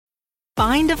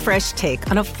Find a fresh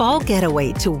take on a fall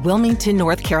getaway to Wilmington,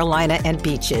 North Carolina and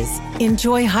beaches.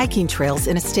 Enjoy hiking trails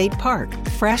in a state park,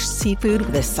 fresh seafood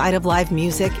with a side of live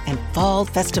music, and fall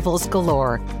festivals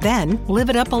galore. Then live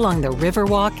it up along the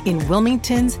Riverwalk in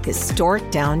Wilmington's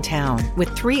historic downtown.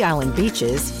 With 3 island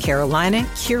beaches, Carolina,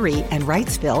 Curie, and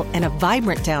Wrightsville, and a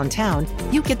vibrant downtown,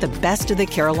 you get the best of the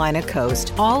Carolina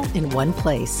coast all in one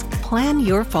place. Plan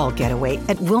your fall getaway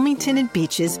at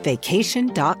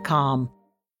WilmingtonandBeachesVacation.com.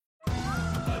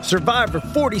 Survivor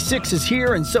 46 is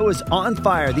here, and so is On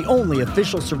Fire, the only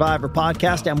official Survivor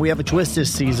podcast, and we have a twist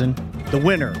this season. The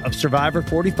winner of Survivor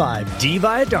 45, Dee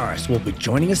Valladares, will be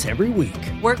joining us every week.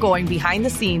 We're going behind the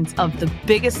scenes of the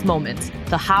biggest moments,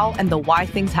 the how and the why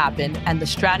things happen, and the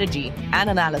strategy and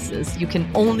analysis you can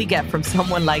only get from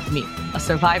someone like me, a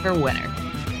Survivor winner.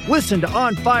 Listen to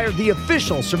On Fire, the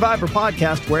official Survivor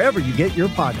podcast, wherever you get your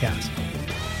podcast.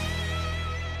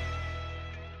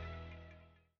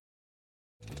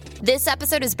 This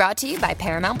episode is brought to you by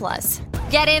Paramount Plus.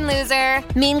 Get in, loser!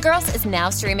 Mean Girls is now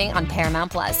streaming on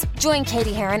Paramount Plus. Join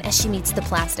Katie Heron as she meets the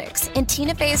plastics in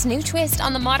Tina Fey's new twist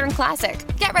on the modern classic.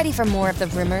 Get ready for more of the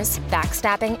rumors,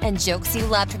 backstabbing, and jokes you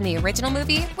loved from the original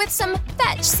movie with some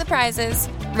fetch surprises.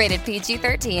 Rated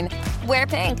PG-13. Wear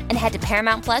pink and head to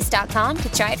ParamountPlus.com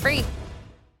to try it free.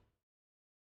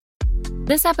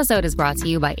 This episode is brought to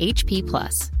you by HP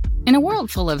Plus. In a world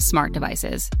full of smart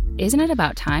devices, isn't it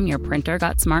about time your printer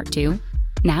got smart too?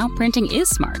 Now printing is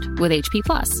smart with HP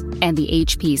Plus, and the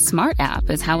HP Smart app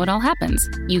is how it all happens.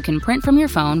 You can print from your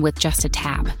phone with just a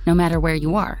tap, no matter where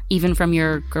you are, even from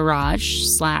your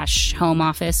garage/home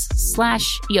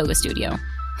office/yoga studio.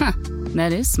 Huh,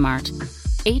 that is smart.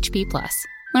 HP Plus.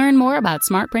 Learn more about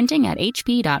smart printing at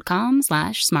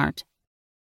hp.com/smart.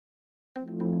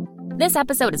 This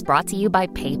episode is brought to you by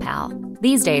PayPal.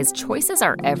 These days, choices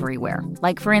are everywhere.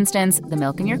 Like, for instance, the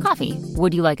milk in your coffee.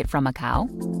 Would you like it from a cow?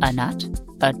 A nut?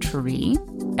 A tree?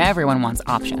 Everyone wants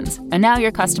options. And now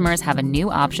your customers have a new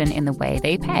option in the way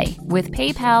they pay with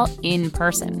PayPal in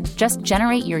person. Just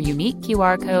generate your unique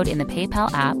QR code in the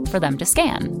PayPal app for them to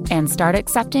scan and start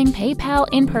accepting PayPal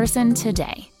in person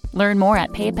today. Learn more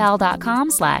at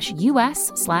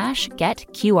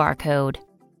paypal.com/US/getQRcode.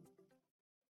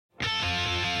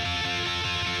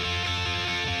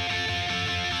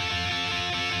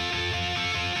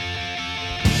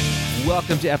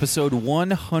 Welcome to episode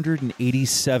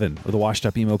 187 of the Washed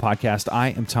Up Emo podcast. I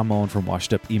am Tom Mullen from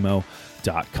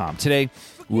washedupemo.com. Today,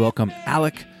 we welcome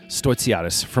Alec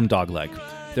Stoitsiadis from Dogleg.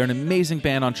 They're an amazing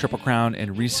band on Triple Crown,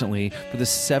 and recently, for the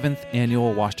 7th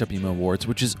annual Washed Up Emo Awards,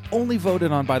 which is only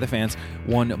voted on by the fans,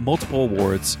 won multiple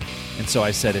awards. And so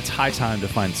I said it's high time to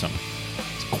find some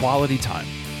quality time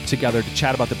together to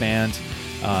chat about the band,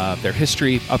 their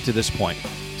history up to this point.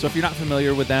 So if you're not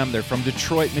familiar with them, they're from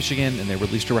Detroit, Michigan, and they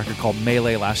released a record called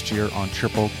Melee last year on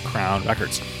Triple Crown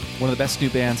Records. One of the best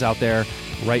new bands out there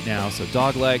right now. So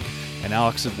Dogleg and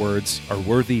Alex's words are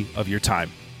worthy of your time.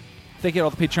 Thank you to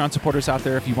all the Patreon supporters out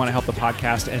there. If you want to help the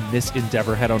podcast and this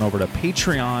endeavor, head on over to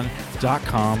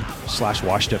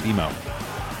patreon.com/washedupemo.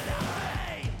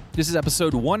 This is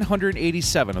episode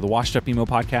 187 of the Washed Up Emo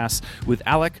podcast with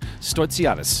Alec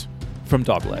Stoitsiadis from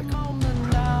Dogleg.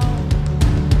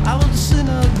 I will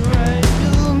disintegrate,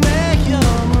 you'll make your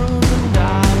move and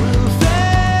I will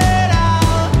fade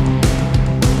out.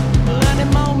 But any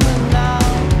moment now,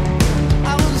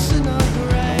 I will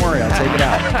disintegrate. Don't worry, I'll take it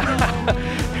out.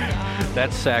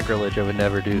 That's sacrilege. I would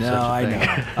never do such a thing.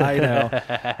 I know.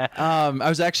 I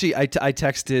was actually, I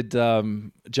texted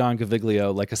John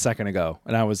Gaviglio like a second ago,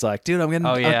 and I was like, dude, I'm getting,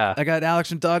 I got Alex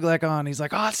from Dogleg on. He's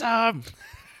like, awesome.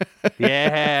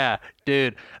 Yeah,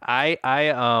 dude. It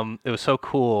was so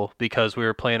cool because we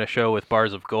were playing a show with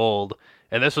Bars of Gold,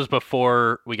 and this was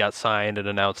before we got signed and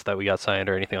announced that we got signed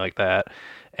or anything like that.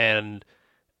 And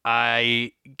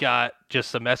I got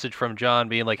just a message from John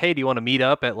being like, "Hey, do you want to meet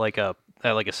up at like a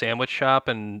sandwich shop,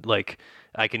 and like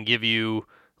I can give you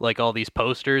like all these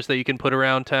posters that you can put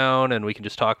around town, and we can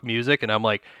just talk music." And I'm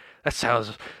like, That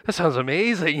sounds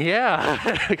amazing.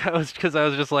 Yeah. Because I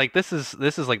was just like, this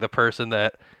is like the person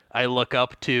that I look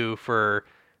up to for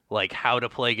like how to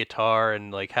play guitar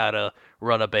and like how to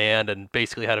run a band and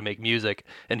basically how to make music.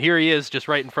 And here he is just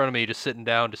right in front of me, just sitting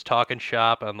down, just talking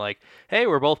shop. I'm like, hey,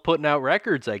 we're both putting out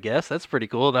records, I guess. That's pretty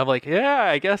cool. And I'm like, yeah,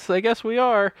 I guess we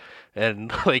are.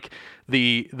 And like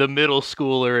the middle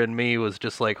schooler in me was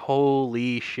just like,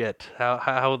 holy shit,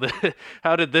 how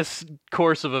did this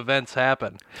course of events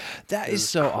happen? That is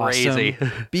so crazy.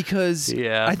 Awesome because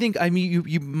yeah. I think,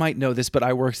 you might know this, but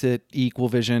I worked at Equal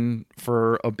Vision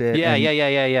for a bit.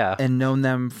 Yeah. And known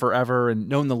them forever and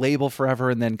known the label forever,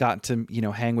 and then got to,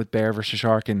 hang with Bear vs.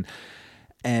 Shark and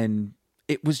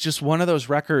it was just one of those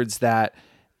records that,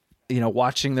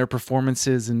 watching their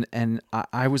performances and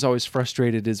I was always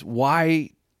frustrated is why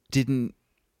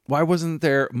wasn't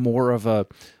there more of a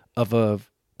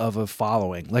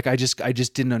following? Like I just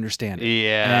didn't understand it.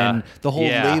 Yeah. And the whole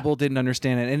label didn't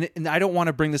understand it. And I don't want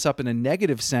to bring this up in a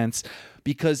negative sense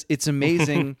because it's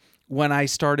amazing when I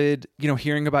started,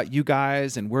 hearing about you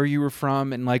guys and where you were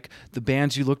from and like the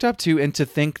bands you looked up to, and to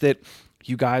think that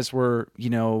you guys were,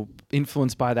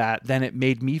 influenced by that, then it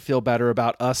made me feel better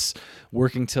about us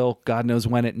working till God knows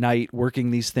when at night,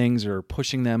 working these things or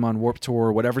pushing them on Warped Tour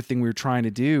or whatever thing we were trying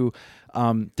to do.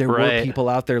 There were people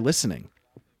out there listening.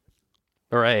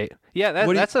 Right. Yeah,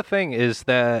 that's the thing is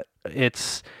that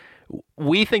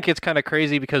we think it's kind of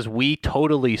crazy because we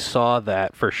totally saw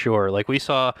that for sure. Like we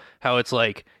saw how it's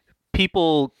like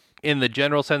people in the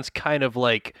general sense kind of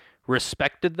like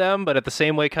respected them, but at the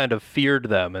same way kind of feared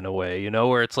them in a way,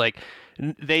 where it's like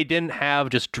they didn't have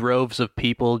just droves of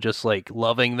people just like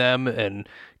loving them and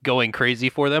going crazy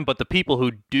for them, but the people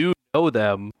who do know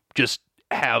them just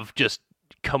have just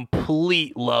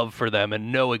complete love for them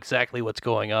and know exactly what's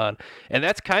going on. And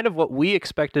that's kind of what we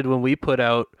expected when we put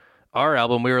out our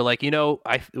album. We were like,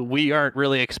 we aren't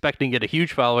really expecting to get a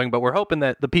huge following, but we're hoping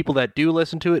that the people that do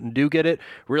listen to it and do get it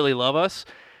really love us.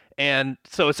 And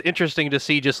so it's interesting to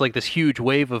see just like this huge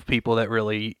wave of people that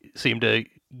really seem to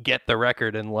get the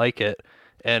record and like it.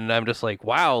 And I'm just like,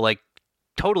 wow, like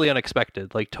totally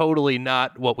unexpected, like totally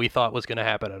not what we thought was going to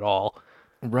happen at all.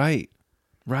 Right.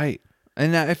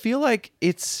 And I feel like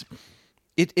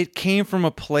it came from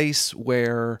a place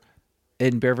where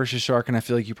in Bear vs. Shark, and I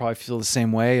feel like you probably feel the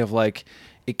same way, of like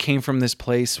it came from this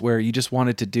place where you just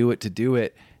wanted to do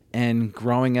it. And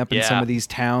growing up in some of these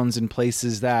towns and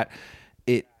places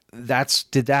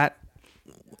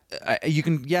you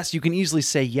can easily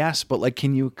say yes, but like,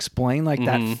 can you explain like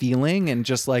that feeling and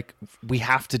just like, we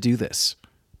have to do this?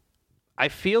 I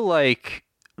feel like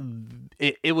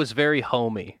it was very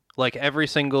homey. Like every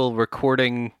single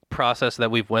recording process that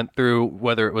we've went through,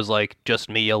 whether it was like just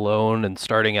me alone and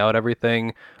starting out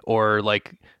everything, or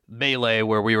like Melee,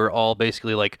 where we were all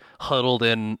basically like huddled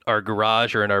in our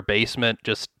garage or in our basement,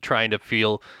 just trying to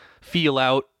feel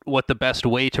out what the best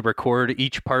way to record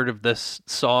each part of this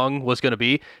song was going to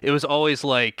be. It was always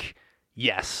like,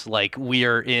 yes, like we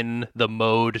are in the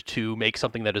mode to make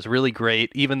something that is really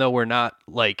great, even though we're not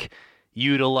like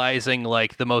utilizing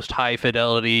like the most high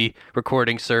fidelity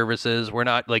recording services. We're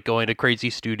not like going to crazy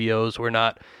studios. We're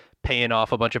not paying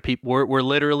off a bunch of people. We're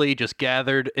literally just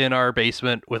gathered in our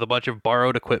basement with a bunch of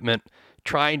borrowed equipment,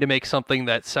 trying to make something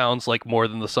that sounds like more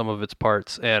than the sum of its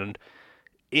parts. And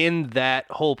in that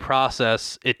whole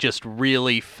process, it just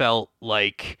really felt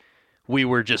like we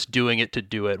were just doing it to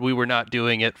do it. We were not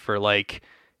doing it for like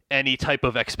any type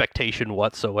of expectation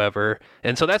whatsoever.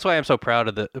 And so that's why I'm so proud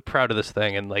of this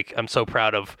thing. And like, I'm so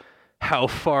proud of how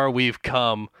far we've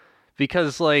come,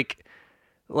 because like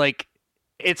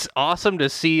it's awesome to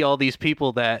see all these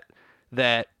people that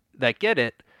get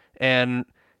it. And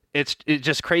it's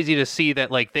just crazy to see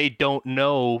that like they don't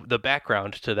know the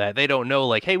background to that. They don't know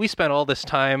like, hey, we spent all this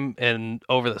time and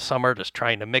over the summer just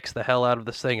trying to mix the hell out of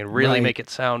this thing and really make it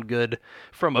sound good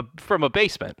from a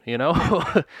basement,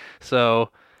 So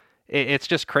it's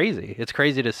just crazy. It's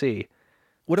crazy to see.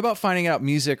 What about finding out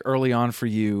music early on for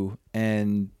you,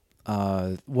 and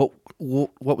what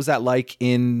was that like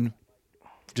in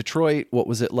Detroit? What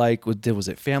was it like? Was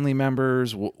it family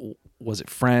members? Was it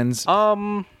friends?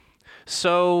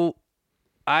 So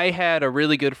I had a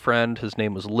really good friend. His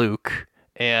name was Luke,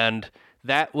 and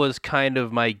that was kind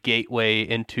of my gateway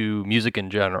into music in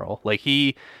general. Like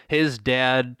his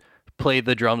dad played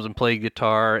the drums and played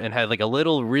guitar and had like a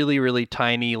little really, really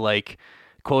tiny, like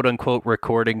quote unquote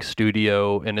recording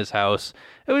studio in his house.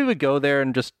 And we would go there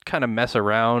and just kind of mess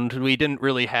around. We didn't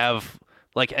really have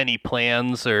like any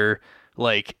plans or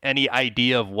like any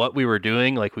idea of what we were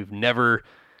doing. Like we've never...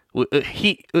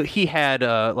 He had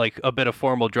like a bit of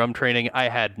formal drum training. I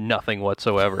had nothing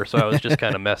whatsoever, so I was just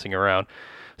kind of messing around.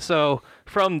 So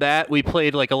from that, we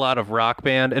played like a lot of Rock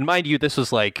Band, and mind you, this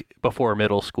was like before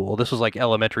middle school. This was like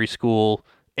elementary school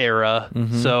era.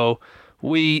 So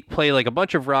we play like a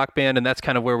bunch of Rock Band, and that's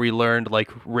kind of where we learned like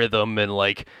rhythm and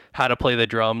like how to play the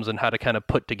drums and how to kind of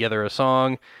put together a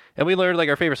song. And we learned like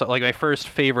our favorite song. Like my first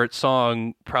favorite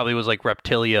song probably was like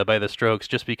Reptilia by The Strokes,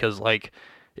 just because like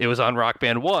it was on Rock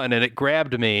Band 1 and it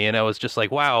grabbed me, and I was just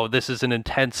like, wow, this is an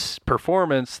intense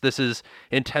performance. This is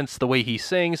intense the way he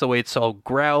sings, the way it's all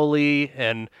growly,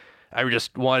 and I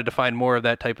just wanted to find more of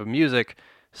that type of music.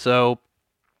 So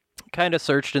kind of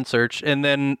searched, and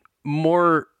then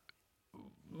more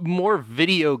more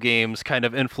video games kind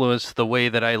of influenced the way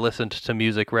that I listened to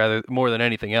music more than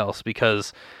anything else,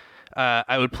 because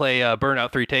I would play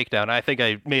Burnout 3 Takedown. I think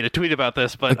I made a tweet about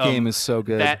this, but The game is so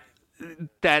good.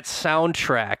 That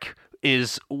soundtrack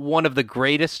is one of the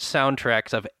greatest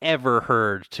soundtracks I've ever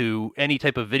heard to any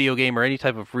type of video game or any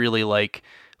type of really like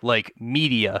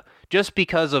media, just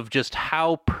because of just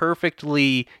how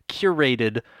perfectly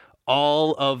curated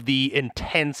all of the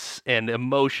intense and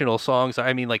emotional songs.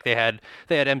 I mean, like they had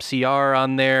MCR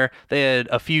on there. They had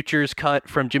a Futures cut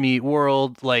from Jimmy Eat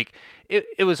World. Like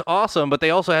it was awesome, but they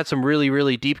also had some really,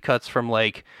 really deep cuts from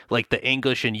like the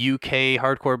English and UK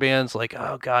hardcore bands. Like,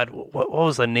 oh God, what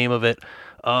was the name of it?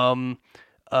 Oh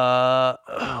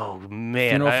man,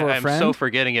 Funeral for a I'm Friend? so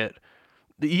forgetting it.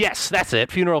 Yes, that's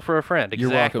it. Funeral for a Friend.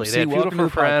 Exactly. You're welcome. They See, had welcome Funeral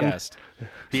to for the a Friend. podcast.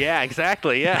 Yeah,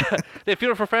 exactly. Yeah. They had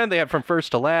Funeral for a Friend. They had From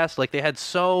First to Last. Like, they had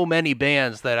so many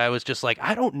bands that I was just like,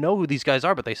 I don't know who these guys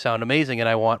are, but they sound amazing and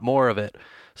I want more of it.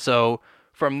 So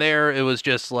from there, it was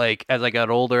just like, as I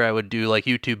got older, I would do like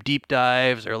YouTube deep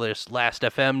dives or just Last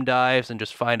FM dives and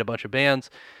just find a bunch of bands.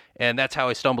 And that's how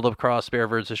I stumbled across Bear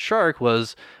vs. Shark.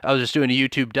 Was I was just doing a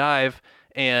YouTube dive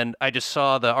and I just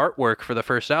saw the artwork for the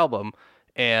first album.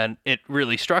 And it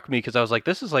really struck me because I was like,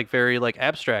 this is like very like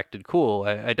abstracted, cool.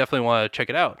 I definitely want to check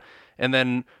it out. And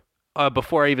then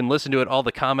before I even listened to it, all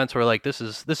the comments were like,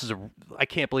 I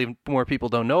can't believe more people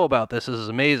don't know about this. This is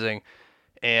amazing.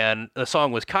 And the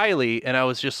song was Kylie. And I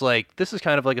was just like, this is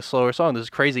kind of like a slower song. This is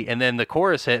crazy. And then the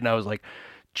chorus hit and I was like,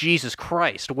 Jesus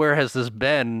Christ, where has this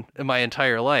been in my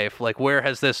entire life? Like, where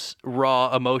has this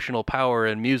raw emotional power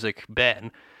in music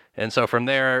been? And so from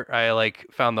there, I like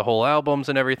found the whole albums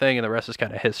and everything, and the rest is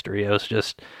kind of history. I was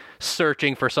just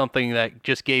searching for something that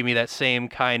just gave me that same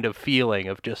kind of feeling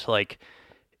of just like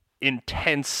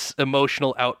intense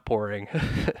emotional outpouring.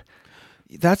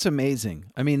 That's amazing.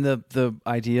 I mean, the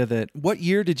idea that, what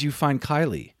year did you find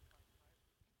Kylie?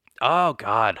 Oh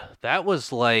God, that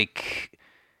was like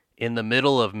in the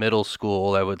middle of middle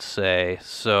school, I would say.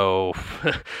 So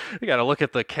I got to look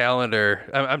at the calendar.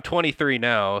 I'm 23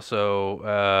 now,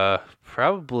 so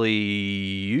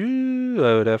probably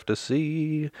I would have to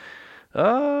see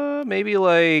maybe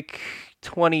like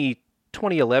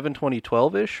 2011,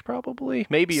 2012-ish, probably.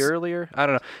 Maybe earlier. I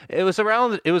don't know. It was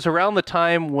around the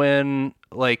time when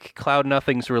like Cloud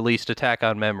Nothing's released Attack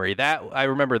on Memory. That I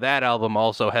remember that album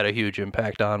also had a huge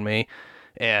impact on me.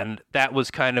 And that was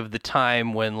kind of the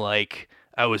time when like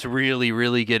I was really,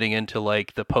 really getting into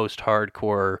like the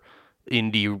post-hardcore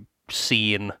indie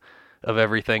scene of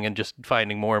everything and just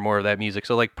finding more and more of that music.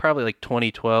 So like probably like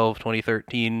 2012,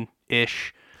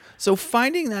 2013-ish. So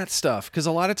finding that stuff, because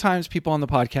a lot of times people on the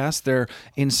podcast, they're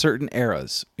in certain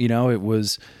eras. You know, it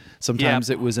was sometimes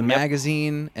it was a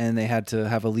magazine and they had to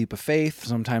have a leap of faith.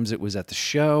 Sometimes it was at the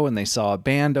show and they saw a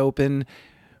band open.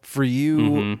 For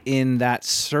you in that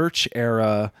search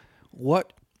era,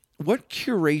 what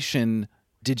curation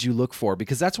did you look for?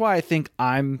 Because that's why I think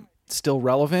I'm still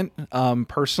relevant,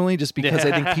 personally, just because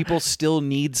I think people still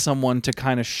need someone to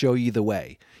kind of show you the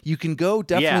way. You can go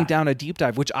definitely down a deep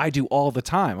dive, which I do all the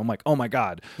time. I'm like, oh my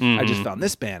God, I just found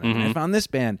this band and I found this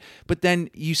band. But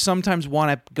then you sometimes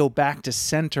want to go back to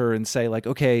center and say like,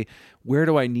 okay, where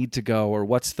do I need to go? Or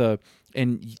what's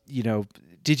and you know,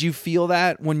 did you feel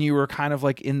that when you were kind of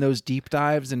like in those deep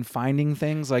dives and finding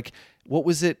things? Like, what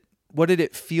was it? What did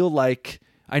it feel like?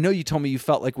 I know you told me you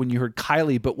felt like when you heard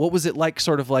Kylie, but what was it like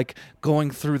sort of like going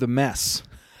through the mess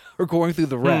or going through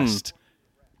the rest?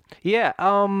 Yeah.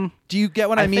 Do you get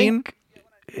what I mean?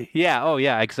 Yeah. Oh,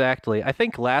 yeah, exactly. I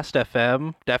think Last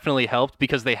FM definitely helped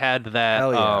because they had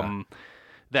that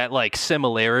that like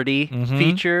similarity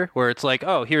feature where it's like,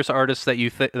 oh, here's artists that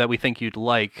that we think you'd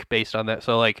like based on that.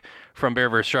 So like from Bear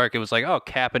vs. Shark, it was like, oh,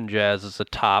 Cap and Jazz is a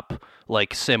top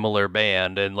like similar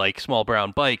band, and like Small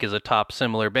Brown Bike is a top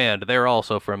similar band. They're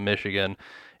also from Michigan.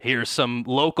 Here's some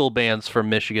local bands from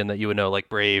Michigan that you would know, like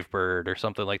Brave Bird or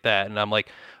something like that. And I'm like,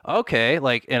 okay,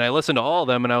 like, and I listened to all of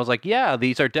them and I was like, yeah,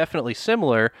 these are definitely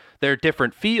similar. They're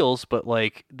different feels, but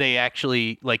like they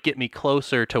actually like get me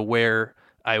closer to where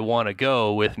I want to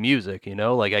go with music, you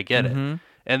know, like I get it.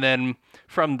 And then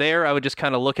from there, I would just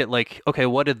kind of look at like, okay,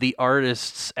 what did the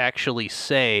artists actually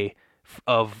say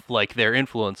of like their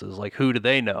influences? Like, who do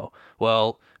they know?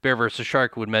 Well, Bear vs.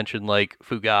 Shark would mention like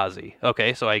Fugazi.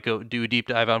 Okay, so I go do a deep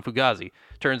dive on Fugazi.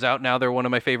 Turns out now they're one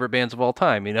of my favorite bands of all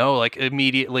time, you know, like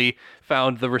immediately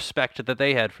found the respect that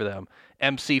they had for them.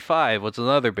 MC5 was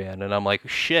another band, and I'm like,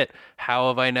 shit, how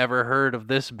have I never heard of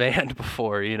this band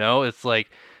before? You know, it's like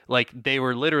like they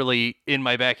were literally in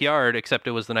my backyard, except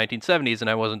it was the 1970s and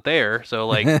I wasn't there. So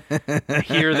like,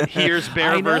 here's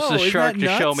Bear versus Shark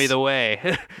to show me the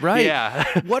way. Right.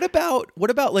 Yeah. What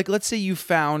about like, let's say you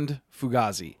found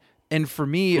Fugazi, and for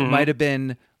me it might have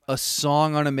been a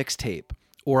song on a mixtape,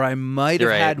 or I might have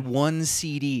had one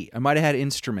CD. I might have had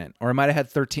instrument, or I might have had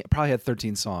 13. Probably had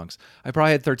 13 songs. I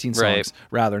probably had 13 songs,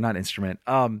 rather, not instrument.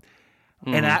 And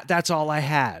that's all I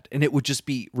had, and it would just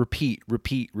be repeat.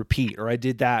 Or I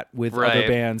did that with other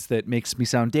bands that makes me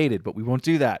sound dated, but we won't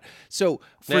do that. So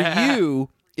for you,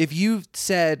 if you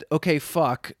said, okay,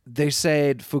 fuck, they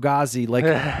said Fugazi, like,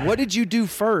 what did you do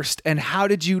first, and how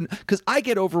did you? Because I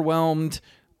get overwhelmed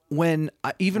when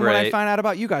when I find out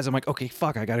about you guys, I'm like, okay,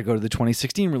 fuck, I got to go to the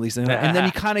 2016 release, and then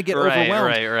you kind of get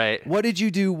overwhelmed. Right. What did you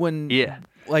do when? Yeah.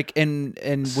 Like, and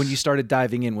when you started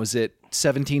diving in, was it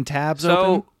 17 tabs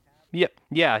open?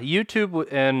 Yeah. YouTube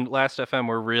and Last.fm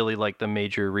were really like the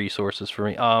major resources for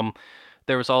me.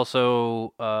 There was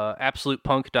also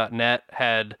AbsolutePunk.net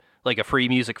had like a free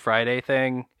Music Friday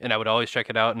thing, and I would always check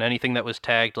it out. And anything that was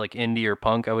tagged like indie or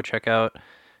punk, I would check out.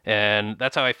 And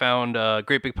that's how I found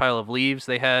Great Big Pile of Leaves.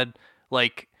 They had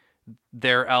like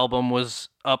their album was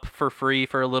up for free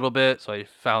for a little bit, so I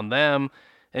found them.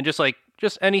 And just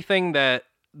anything that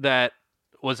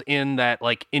was in that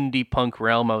like indie punk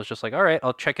realm, I was just like, all right,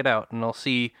 I'll check it out and I'll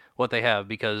see what they have,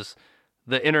 because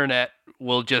the internet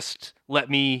will just let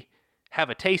me have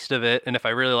a taste of it, and if I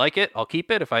really like it, I'll keep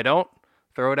it. If I don't,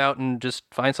 throw it out and just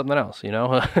find something else, you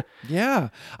know? Yeah.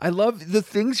 I love the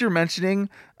things you're mentioning.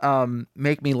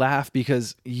 Make me laugh,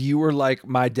 because you were like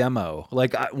my demo.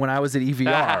 Like when I was at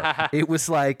EVR, it was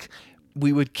like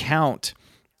we would count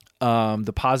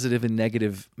the positive and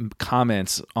negative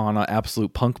comments on an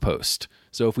Absolute Punk post.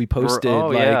 So if we posted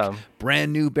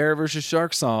brand new Bear versus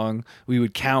Shark song, we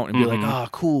would count and be like, oh,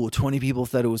 cool. 20 people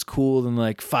said it was cool. And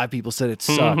like 5 people said it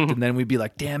sucked. And then we'd be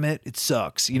like, damn it, it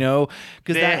sucks, you know?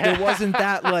 Because there wasn't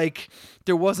that like,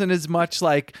 there wasn't as much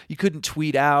like, you couldn't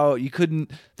tweet out.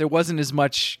 There wasn't as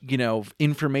much, you know,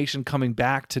 information coming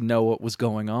back to know what was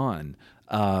going on.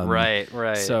 Right.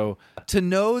 So to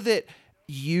know that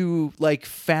you like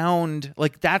found,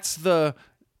 like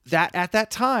that at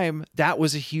that time, that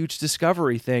was a huge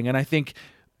discovery thing. And I think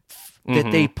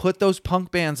that they put those punk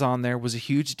bands on there was a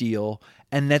huge deal,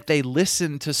 and that they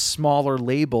listened to smaller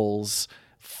labels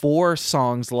for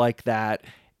songs like that,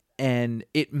 and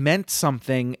it meant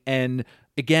something. And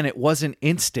again, it wasn't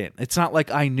instant. It's not like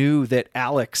I knew that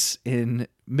Alex in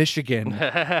Michigan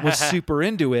was super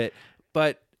into it,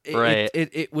 but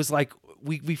it was like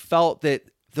we felt that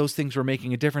those things were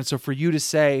making a difference. So for you to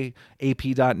say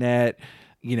AP.net,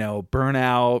 you know,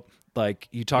 Burnout, like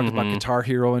you talked about Guitar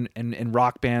Hero and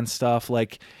Rock Band stuff,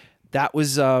 like that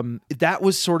was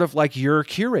sort of like your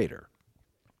curator.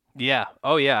 Yeah.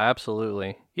 Oh yeah,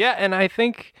 absolutely. Yeah, and I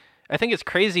think it's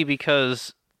crazy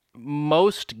because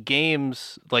most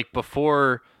games, like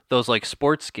before those like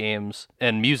sports games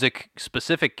and music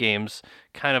specific games,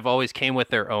 kind of always came with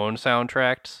their own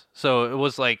soundtracks. So it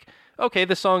was like, okay,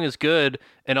 this song is good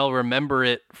and I'll remember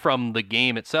it from the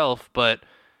game itself, but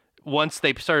once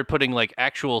they started putting like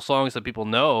actual songs that people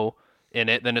know in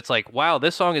it, then it's like, wow,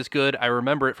 this song is good. I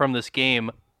remember it from this game.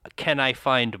 Can I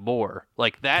find more?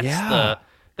 Like that's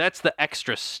the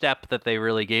extra step that they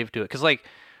really gave to it. Cause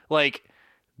like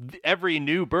every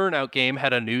new Burnout game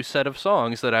had a new set of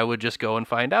songs that I would just go and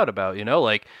find out about, you know,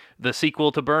 like the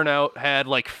sequel to Burnout had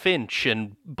like Finch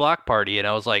and Block Party. And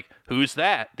I was like, who's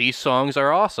that? These songs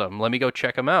are awesome. Let me go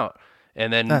check them out.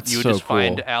 And then you would just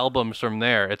find albums from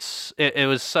there. It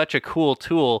was such a cool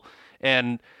tool,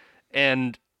 and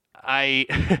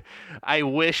I I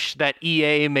wish that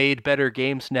EA made better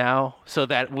games now, so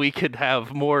that we could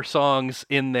have more songs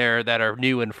in there that are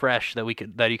new and fresh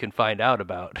that you can find out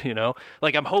about. You know,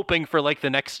 like I'm hoping for like the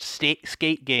next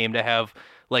skate game to have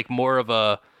like more of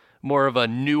a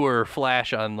newer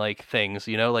flash on like things.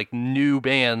 You know, like new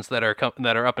bands that are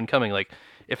up and coming. Like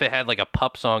if it had like a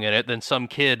pup song in it, then some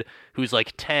kid who's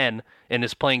like 10 and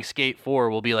is playing Skate 4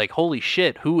 will be like, holy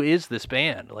shit, who is this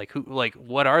band? Like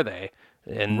what are they?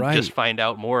 And just find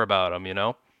out more about them, you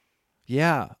know?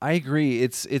 Yeah, I agree.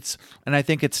 It's and I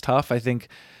think it's tough. I think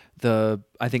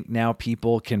now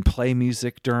people can play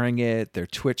music during it. They're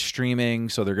Twitch streaming,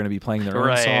 so they're going to be playing their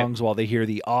own songs while they hear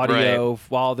the audio,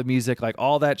 while the music, like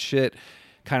all that shit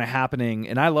kind of happening.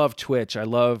 And I love Twitch. I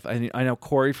know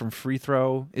Corey from Free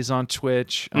Throw is on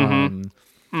Twitch.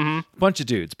 Bunch of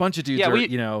dudes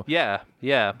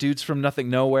are, dudes from Nothing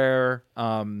Nowhere.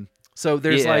 So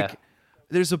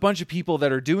there's a bunch of people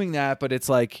that are doing that, but it's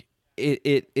like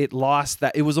it lost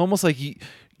that. It was almost like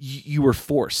you were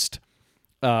forced.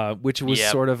 which was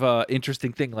Yep. sort of a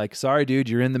interesting thing. Like, sorry, dude,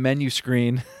 you're in the menu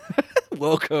screen.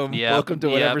 Welcome to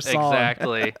whatever song.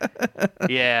 Exactly.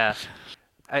 Yeah.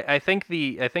 I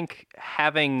think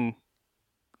having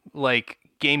like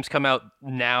games come out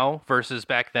now versus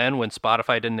back then when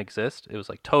Spotify didn't exist, it was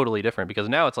like totally different, because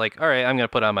now it's like, all right, I'm going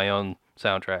to put on my own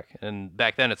soundtrack. And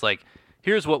back then it's like,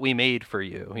 here's what we made for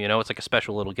you. You know, it's like a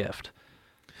special little gift.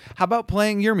 How about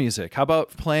playing your music? How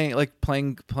about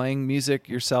playing music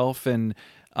yourself and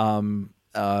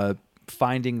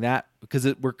finding that, because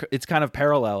it's kind of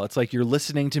parallel. It's like you're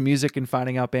listening to music and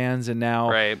finding out bands, and now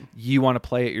Right. you want to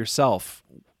play it yourself.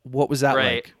 What was that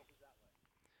Right.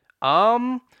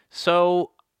 like?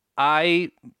 So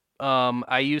I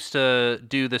used to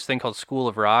do this thing called School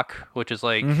of Rock, which is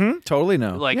like Totally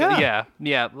no. like yeah,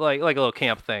 like a little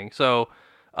camp thing. So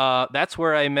that's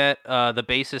where I met the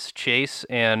bassist Chase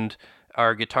and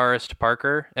our guitarist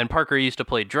Parker. And Parker used to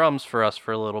play drums for us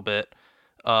for a little bit.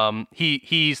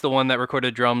 He's the one that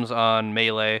recorded drums on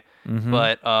Melee,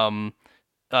 but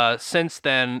since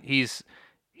then he's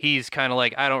kind of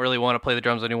like, I don't really want to play the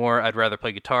drums anymore. I'd rather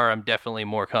play guitar. I'm definitely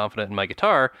more confident in my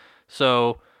guitar.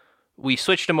 So we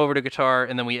switched him over to guitar,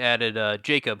 and then we added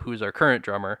Jacob, who's our current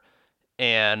drummer,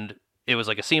 and it was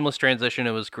like a seamless transition.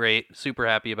 It was great. Super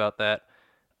happy about that.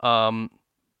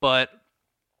 But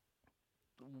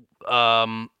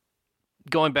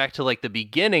going back to like the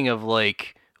beginning of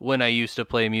like when I used to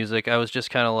play music, I was just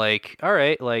kind of like, all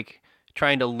right, like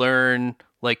trying to learn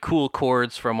like cool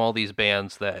chords from all these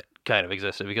bands that kind of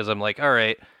existed, because I'm like, all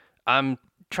right, I'm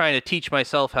trying to teach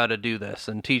myself how to do this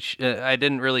and teach. I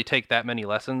didn't really take that many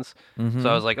lessons. So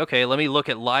I was like, okay, let me look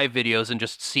at live videos and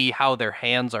just see how their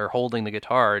hands are holding the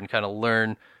guitar and kind of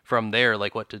learn from there,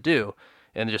 like what to do,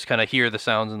 and just kind of hear the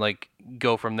sounds and like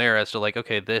go from there as to like,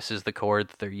 okay, this is the chord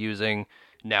that they're using.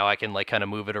 Now I can like kind of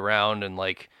move it around and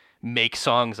like make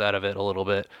songs out of it a little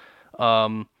bit.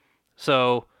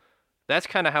 So that's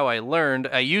kind of how I learned.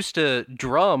 I used to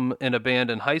drum in a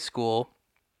band in high school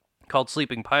called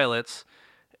Sleeping Pilots,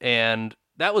 and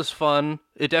that was fun.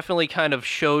 It definitely kind of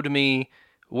showed me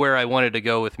where I wanted to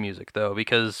go with music, though,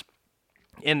 because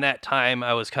in that time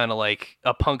I was kind of like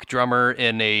a punk drummer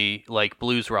in a like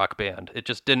blues rock band. It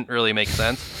just didn't really make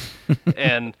sense.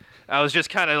 And I was just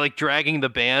kind of like dragging the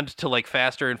band to like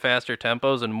faster and faster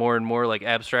tempos and more like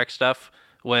abstract stuff,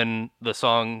 when the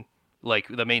song, like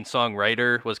the main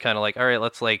songwriter was kind of like, all right,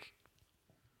 let's like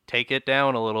take it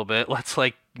down a little bit. Let's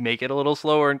like make it a little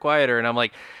slower and quieter. And I'm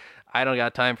like, I don't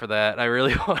got time for that. I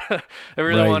really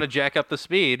want to jack up the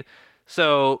speed.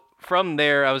 So from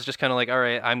there, I was just kind of like, all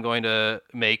right, I'm going to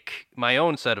make my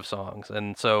own set of songs.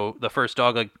 And so the first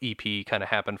Dogleg EP kind of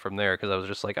happened from there, because I was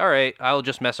just like, all right, I'll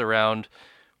just mess around,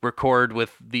 record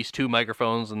with these two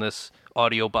microphones and this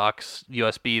audio box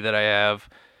USB that I have,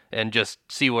 and just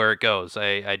see where it goes.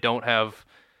 I don't have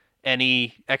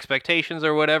any expectations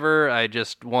or whatever. I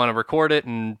just want to record it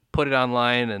and put it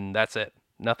online, and that's it.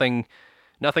 Nothing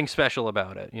special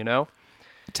about it, you know?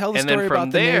 Tell the And then story from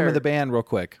about the name there- of the band real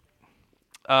quick.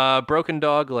 Broken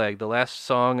Dogleg, the last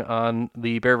song on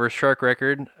the Bear vs. Shark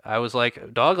record. I was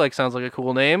like, Dogleg sounds like a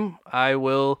cool name. I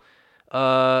will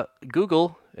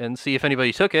Google and see if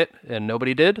anybody took it, and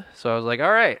nobody did. So I was like,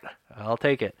 all right, I'll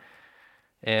take it.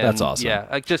 And That's awesome. Yeah,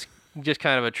 like just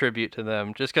kind of a tribute to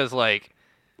them, just because like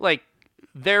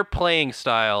their playing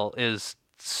style is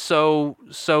so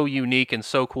unique and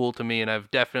so cool to me, and I've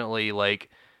definitely like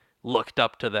looked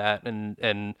up to that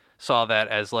and saw that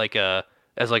as like a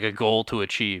goal to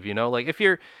achieve, you know? Like if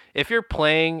you're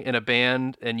playing in a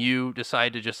band and you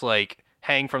decide to just like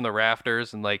hang from the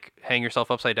rafters and like hang yourself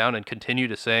upside down and continue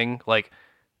to sing, like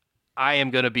I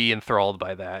am going to be enthralled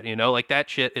by that, you know? Like that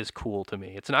shit is cool to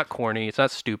me. It's not corny, it's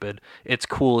not stupid. It's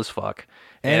cool as fuck.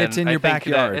 And it's in I your think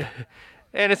backyard.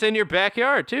 And it's in your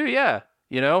backyard too, yeah.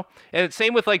 You know? And it's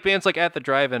same with like bands like At the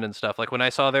Drive-In and stuff. Like when I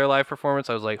saw their live performance,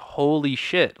 I was like, holy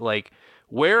shit, like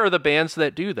where are the bands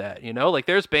that do that? You know, like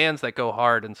there's bands that go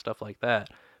hard and stuff like that,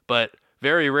 but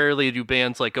very rarely do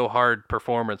bands like go hard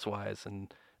performance wise.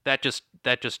 And that just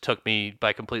took me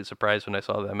by complete surprise when I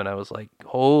saw them. And I was like,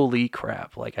 holy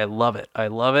crap. Like, I love it. I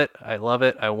love it. I love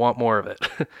it. I want more of it.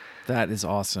 That is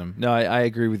awesome. No, I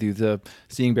agree with you. The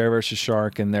seeing Bear vs.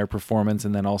 Shark and their performance,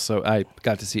 and then also I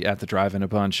got to see At the Drive-In a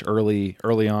bunch early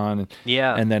on.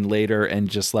 Yeah. And then later, and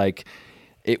just like,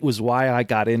 it was why I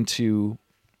got into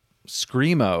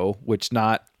Screamo, which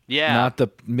not the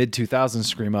mid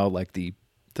 2000s Screamo, like the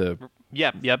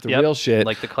Yep. real shit.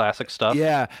 Like the classic stuff.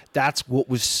 Yeah, that's what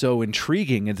was so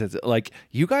intriguing. Is like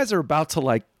you guys are about to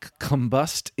like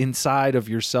combust inside of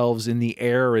yourselves in the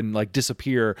air and like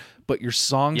disappear, but your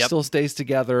song still stays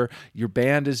together. Your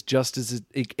band is just as,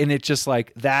 and it's just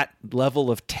like that level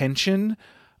of tension.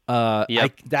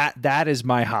 That is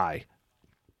my high.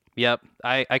 Yep,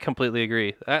 I completely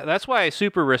agree. That's why I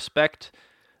super respect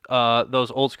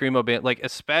those old screamo bands, like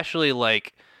especially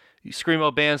like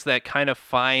screamo bands that kind of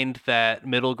find that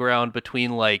middle ground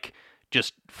between like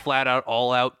just flat out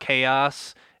all out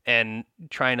chaos and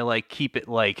trying to like keep it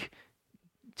like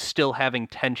still having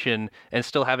tension and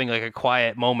still having like a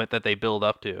quiet moment that they build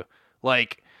up to.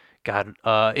 Like God,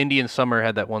 Indian Summer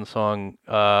had that one song.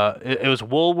 It was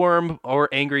Woolworm or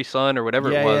Angry Sun or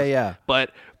whatever it was. Yeah.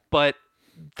 But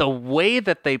the way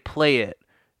that they play it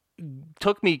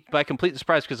took me by complete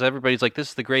surprise because everybody's like, this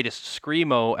is the greatest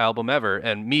Screamo album ever.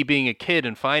 And me being a kid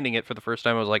and finding it for the first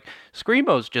time, I was like,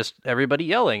 Screamo's just everybody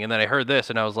yelling. And then I heard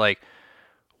this and I was like,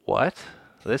 what?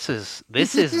 This is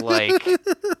like,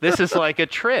 this is like a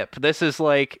trip. This is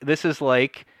like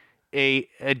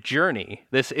a journey.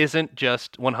 This isn't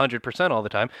just 100% all the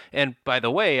time. And by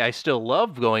the way, I still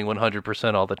love going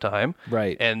 100% all the time.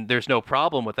 Right. And there's no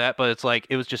problem with that, but it's like,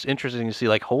 it was just interesting to see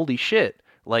like, holy shit,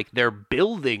 like they're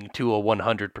building to a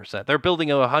 100%. They're building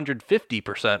a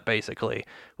 150% basically,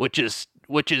 which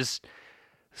is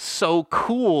so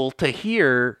cool to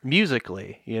hear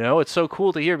musically. You know, it's so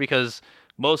cool to hear because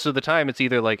most of the time it's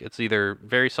either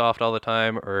very soft all the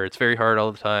time or it's very hard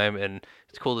all the time. And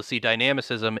it's cool to see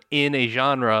dynamicism in a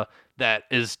genre that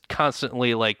is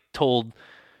constantly like told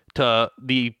to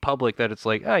the public that it's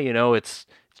like, it's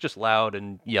just loud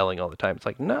and yelling all the time. It's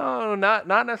like, no,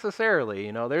 not necessarily.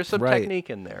 You know, there's some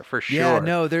technique in there for sure. Yeah,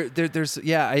 no, there's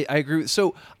I agree.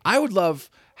 So I would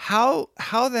love how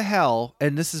the hell,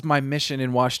 and this is my mission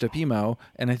in Washed Up Emo,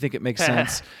 and I think it makes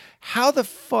sense. How the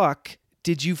fuck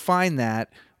did you find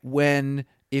that when,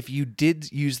 if you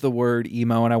did use the word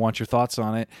emo, and I want your thoughts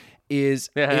on it,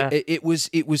 it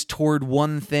was toward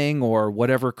one thing or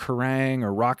whatever Kerrang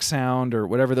or Rock Sound or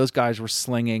whatever those guys were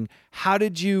slinging. How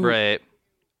did you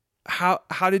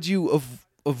how did you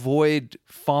avoid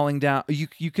falling down?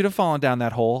 You could have fallen down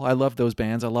that hole. I love those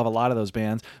bands. I love a lot of those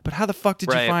bands. But how the fuck did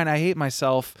you find I Hate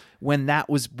Myself when that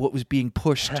was what was being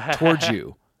pushed towards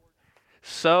you?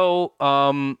 So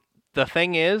the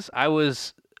thing is, I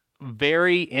was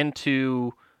very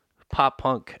into pop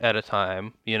punk at a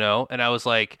time, you know, and I was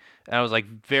like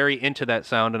very into that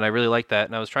sound, and I really liked that,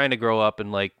 and I was trying to grow up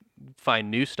and like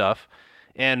find new stuff,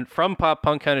 and from pop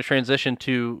punk kind of transition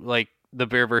to like the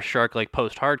Bear vs. Shark like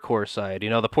post-hardcore side, you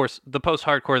know, the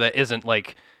post-hardcore that isn't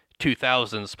like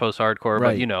 2000s post-hardcore,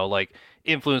 but you know, like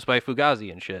influenced by Fugazi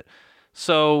and shit.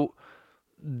 So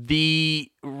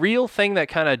the real thing that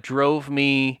kind of drove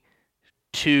me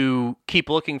to keep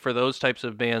looking for those types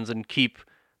of bands and keep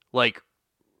like,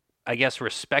 I guess,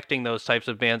 respecting those types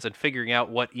of bands and figuring out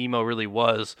what emo really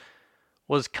was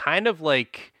kind of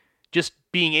like just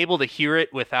being able to hear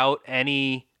it without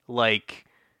any like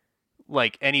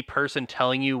any person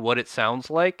telling you what it sounds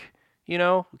like, you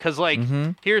know? Because like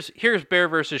here's Bear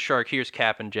vs. Shark, here's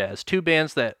Cap and Jazz, two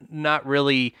bands that not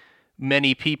really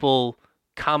many people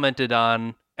commented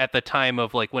on at the time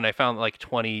of like when I found like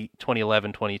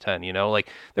 2011, 2010, you know, like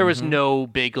there was no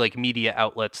big like media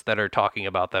outlets that are talking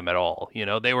about them at all. You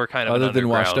know, they were kind of other than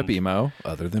Washed Up Emo,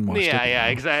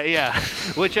 exactly. Yeah.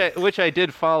 which I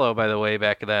did follow, by the way,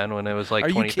 back then when it was like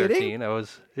 2013.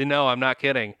 No, I'm not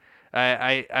kidding.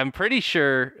 I'm pretty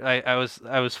sure I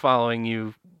was following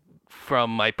you from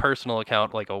my personal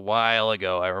account like a while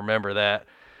ago. I remember that.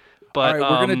 But all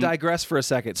right, we're going to digress for a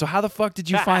second. So how the fuck did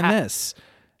you find this?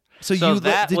 So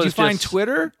did you find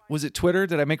Twitter? Was it Twitter?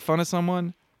 Did I make fun of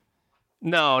someone?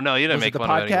 No, you didn't make fun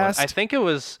of anyone.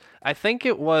 I think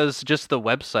it was just the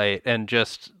website and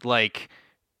just like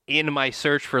in my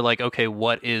search for like, okay,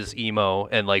 what is emo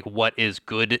and like what is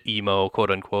good emo,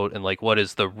 quote unquote, and like what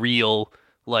is the real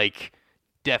like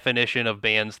definition of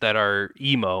bands that are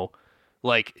emo.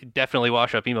 Like definitely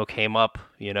Wash Up Emo came up,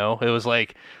 you know. It was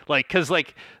like cuz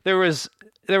like there was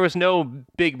no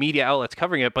big media outlets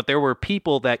covering it, but there were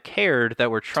people that cared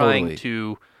that were trying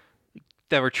to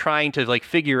like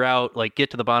figure out, like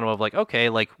get to the bottom of like, okay,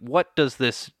 like what does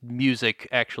this music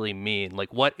actually mean?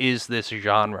 Like what is this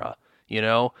genre? You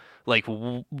know, like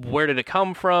where did it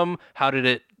come from? How did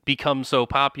it become so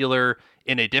popular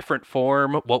in a different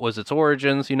form? What was its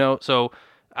origins? You know, so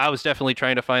I was definitely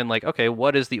trying to find like, okay,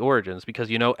 what is the origins? Because,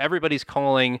 everybody's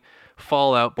calling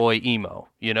Fall Out Boy emo,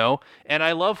 and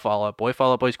I love Fall Out Boy.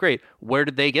 Fall Out Boy's great. Where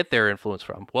did they get their influence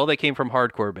from? Well, they came from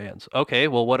hardcore bands. Okay,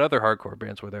 well, what other hardcore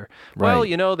bands were there? Well,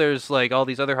 Right. there's like all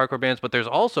these other hardcore bands, but there's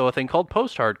also a thing called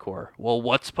post-hardcore. Well,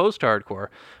 what's post-hardcore?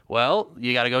 Well,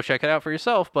 you got to go check it out for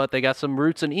yourself, but they got some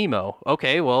roots in emo.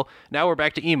 Okay, well, now we're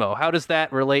back to emo. How does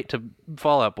that relate to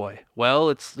Fall Out Boy? Well,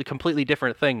 it's a completely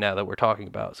different thing now that we're talking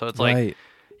about. So it's like, Right.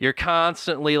 you're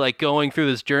constantly like going through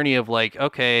this journey of like,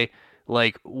 okay,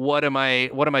 like what am I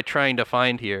trying to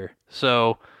find here?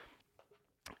 So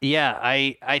yeah,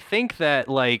 I think that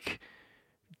like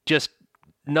just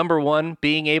number one,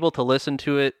 being able to listen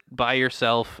to it by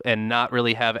yourself and not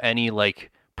really have any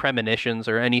like premonitions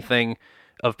or anything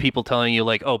of people telling you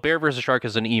like, oh, Bear vs. Shark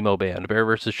is an emo band. Bear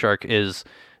vs. Shark is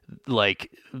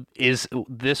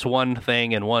this one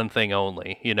thing and one thing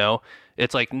only,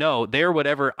 It's like, no, they're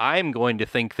whatever I'm going to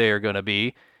think they're going to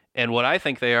be, and what I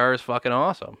think they are is fucking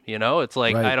awesome, It's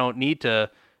like, Right. I don't need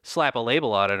to slap a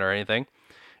label on it or anything.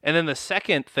 And then the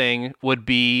second thing would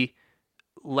be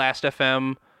Last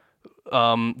FM,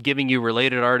 giving you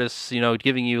related artists,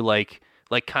 giving you like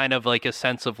kind of like a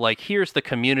sense of like, here's the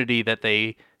community that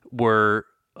they were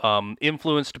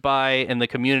influenced by and the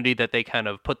community that they kind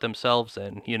of put themselves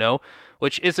in,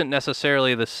 which isn't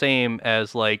necessarily the same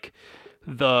as like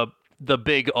the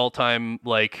big all-time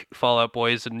like Fall Out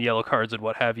Boys and Yellow Cards and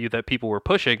what have you that people were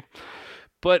pushing,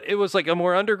 but it was like a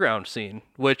more underground scene,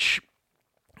 which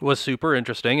was super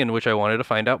interesting and which I wanted to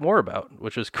find out more about,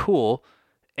 which is cool.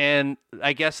 And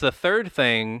I guess the third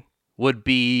thing would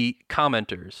be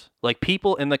commenters, like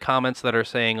people in the comments that are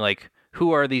saying like,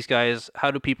 who are these guys?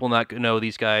 How do people not know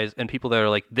these guys? And people that are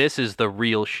like, this is the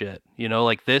real shit,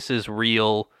 like this is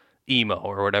real emo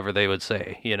or whatever they would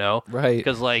say, Right.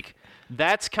 Because like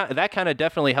that kind of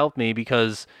definitely helped me,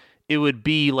 because it would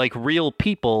be like real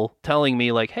people telling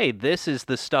me like, hey, this is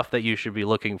the stuff that you should be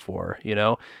looking for,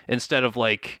 instead of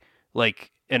like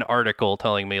an article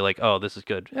telling me like, oh, this is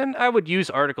good. And I would use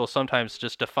articles sometimes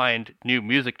just to find new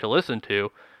music to listen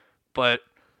to, but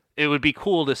it would be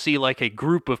cool to see like a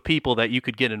group of people that you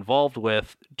could get involved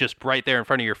with just right there in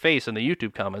front of your face in the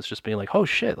YouTube comments, just being like, oh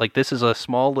shit, like this is a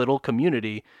small little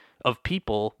community of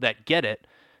people that get it.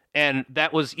 And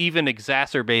that was even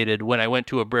exacerbated when I went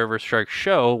to a Bear vs. Shark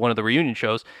show, one of the reunion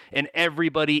shows, and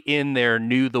everybody in there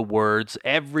knew the words.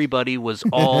 Everybody was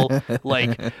all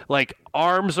like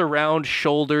arms around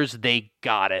shoulders. They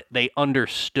got it. They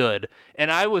understood. And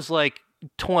I was like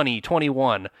 20,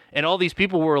 21, and all these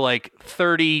people were like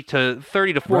 30 to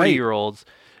 40 Right. year olds.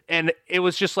 And it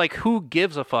was just like, who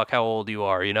gives a fuck how old you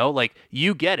are, Like,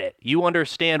 you get it. You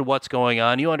understand what's going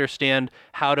on. You understand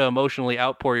how to emotionally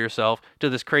outpour yourself to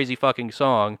this crazy fucking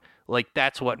song. Like,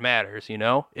 that's what matters,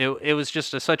 It was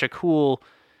just such a cool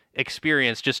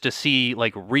experience just to see,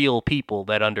 like, real people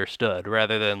that understood,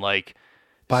 rather than, like,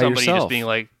 By somebody yourself. just being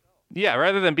like, yeah,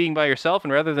 rather than being by yourself,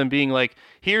 and rather than being like,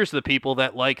 here's the people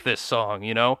that like this song,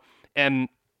 And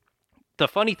the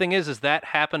funny thing is that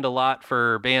happened a lot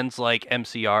for bands like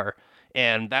MCR,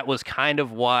 and that was kind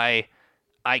of why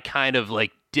I kind of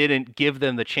like didn't give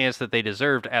them the chance that they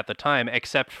deserved at the time,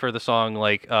 except for the song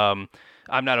like I'm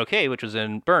Not Okay, which was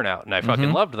in Burnout, and I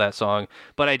fucking loved that song,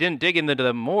 but I didn't dig into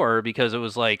them more because it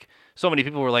was like so many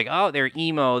people were like, oh, they're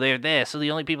emo, they're this, so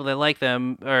the only people that like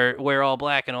them are wear all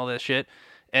black and all this shit.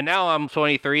 And now I'm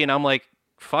 23 and I'm like,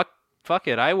 fuck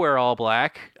it, I wear all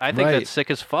black. I think Right. that's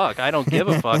sick as fuck. I don't give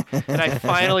a fuck. And I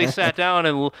finally sat down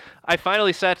and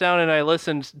I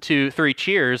listened to Three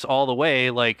Cheers all the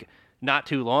way, like not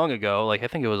too long ago. Like I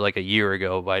think it was like a year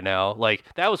ago by now. Like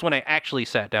that was when I actually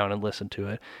sat down and listened to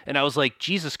it. And I was like,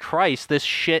 Jesus Christ, this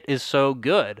shit is so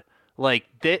good. Like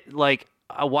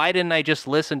why didn't I just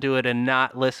listen to it and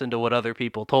not listen to what other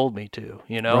people told me to?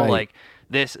 Right. Like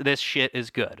this shit is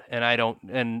good, and I don't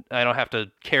have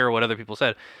to care what other people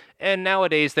said. And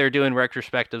nowadays they're doing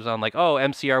retrospectives on like, oh,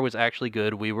 MCR was actually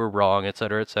good, we were wrong, et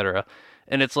cetera, et cetera.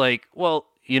 And it's like, well,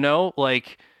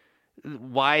 like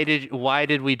why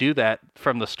did we do that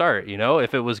from the start?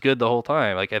 If it was good the whole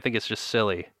time, like I think it's just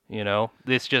silly.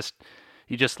 It's just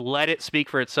you just let it speak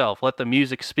for itself. Let the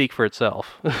music speak for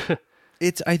itself.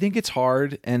 I think it's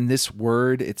hard, and this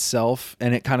word itself,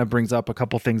 and it kind of brings up a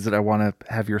couple things that I want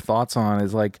to have your thoughts on,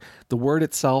 is like the word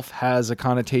itself has a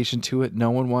connotation to it.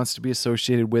 No one wants to be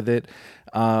associated with it.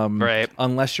 Right.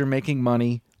 Unless you're making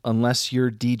money, unless you're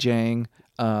DJing.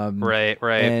 Right.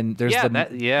 And there's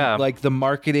like the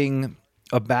marketing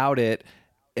about it,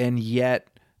 and yet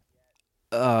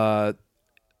I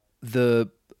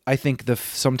think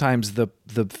sometimes the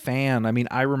fan, I mean,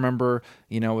 I remember,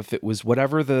 if it was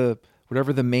whatever the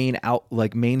whatever the main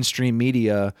like mainstream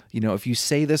media, if you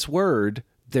say this word,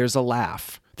 there's a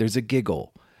laugh, there's a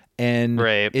giggle, and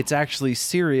it's actually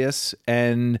serious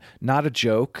and not a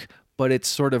joke, but it's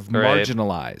sort of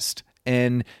marginalized.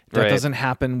 And that doesn't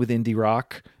happen with indie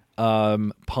rock,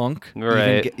 punk,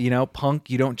 even, punk.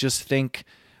 You don't just think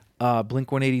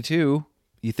Blink-182,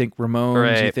 you think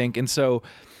Ramones, you think, and so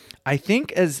I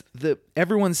think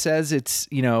everyone says it's,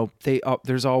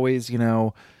 there's always,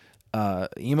 emo's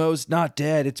not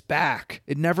dead, it's back.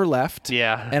 It never left.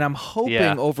 Yeah. And I'm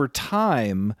hoping over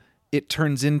time it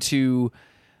turns into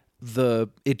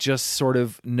it just sort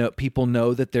of people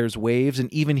know that there's waves,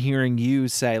 and even hearing you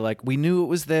say like, we knew it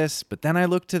was this, but then I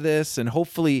looked to this, and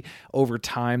hopefully over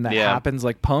time that happens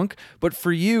like punk. But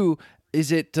for you,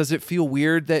 does it feel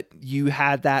weird that you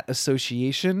had that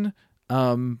association,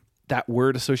 that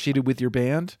word associated with your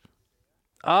band?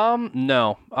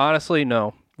 No, honestly,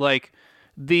 no. Like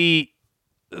the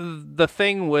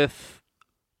thing with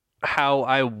how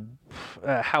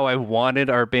I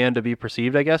wanted our band to be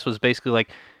perceived, I guess, was basically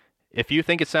like, if you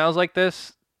think it sounds like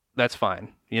this, that's fine.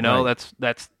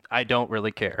 That's I don't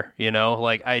really care.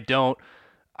 Like I don't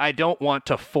want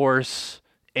to force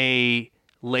a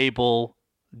label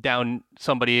down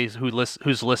somebody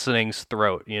who's listening's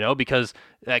throat, because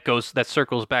that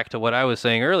circles back to what I was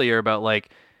saying earlier about like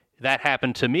that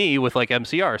happened to me with like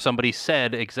MCR. Somebody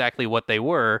said exactly what they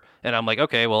were, and I'm like,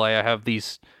 okay, well, I have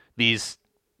these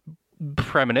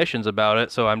premonitions about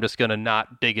it, so I'm just gonna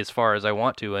not dig as far as I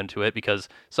want to into it because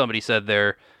somebody said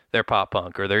they're pop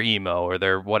punk or they're emo or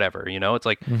they're whatever. It's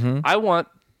like I want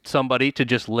somebody to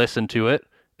just listen to it,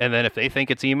 and then if they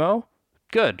think it's emo,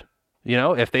 good.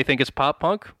 If they think it's pop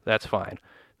punk, that's fine.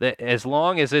 As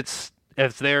long as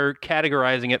they're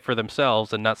categorizing it for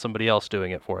themselves and not somebody else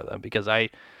doing it for them, because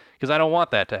I don't want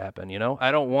that to happen.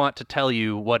 I don't want to tell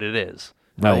you what it is.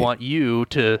 Right. I want you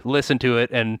to listen to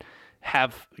it and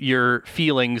have your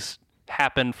feelings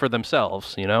happen for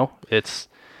themselves. It's.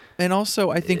 And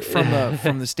also, I think from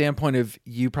the standpoint of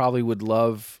you would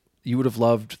have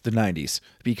loved the '90s,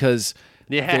 because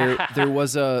there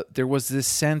was this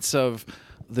sense of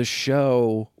the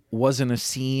show wasn't a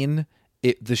scene.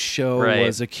 The show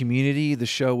was a community. The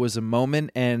show was a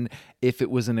moment. And if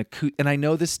it was and I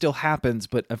know this still happens,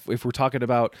 but if we're talking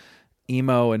about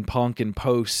emo and punk and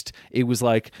post, it was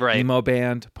like emo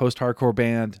band, post-hardcore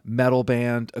band, metal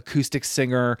band, acoustic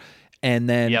singer, and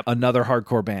then another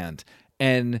hardcore band.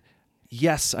 And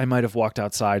yes, I might have walked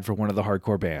outside for one of the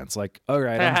hardcore bands. Like, all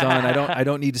right, I'm done. I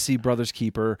don't need to see Brothers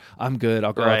Keeper. I'm good.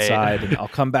 I'll go outside and I'll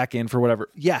come back in for whatever.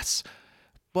 Yes.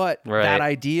 But that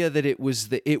idea that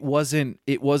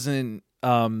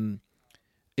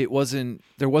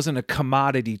there wasn't a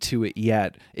commodity to it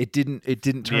yet. It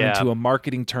didn't turn into a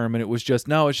marketing term, and it was just,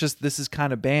 this is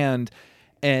kind of band.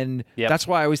 And that's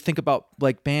why I always think about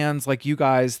like bands like you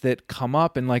guys that come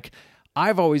up, and like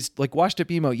I've always like Washed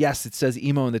Up Emo. Yes, it says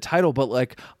emo in the title, but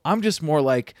like I'm just more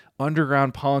like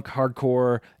underground punk,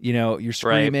 hardcore, you're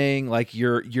screaming, like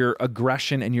your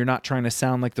aggression, and you're not trying to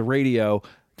sound like the radio.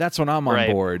 That's when I'm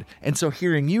on board. And so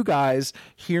hearing you guys,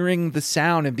 hearing the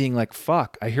sound and being like,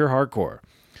 fuck, I hear hardcore.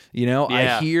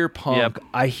 I hear punk.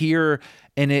 I hear,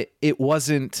 and it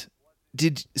wasn't,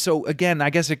 so again, I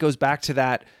guess it goes back to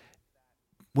that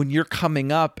when you're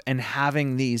coming up and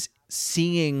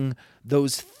seeing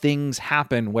those things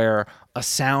happen where a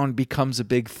sound becomes a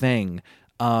big thing.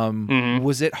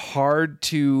 Was it hard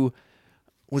to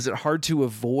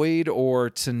avoid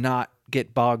or to not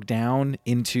get bogged down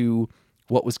into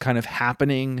what was kind of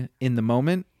happening in the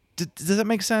moment? Does that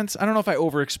make sense? I don't know if I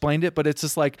over-explained it, but it's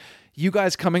just like you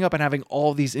guys coming up and having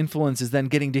all these influences, then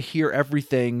getting to hear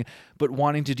everything, but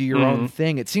wanting to do your own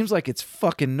thing. It seems like it's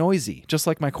fucking noisy, just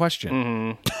like my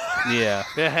question. Yeah.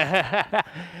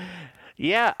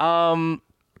 Yeah.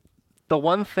 The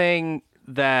one thing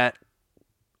that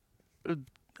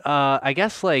I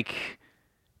guess like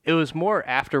it was more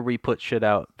after we put shit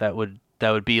out that would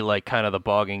be like kind of the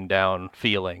bogging down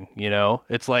feeling,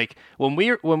 It's like when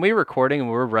we're recording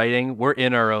and we're writing, we're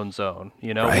in our own zone,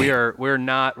 We're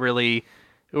not really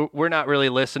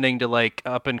listening to like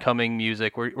up and coming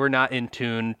music. We're not in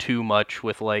tune too much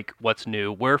with like what's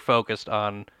new. We're focused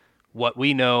on what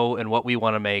we know and what we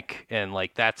want to make, and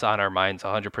like that's on our minds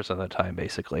 100% of the time,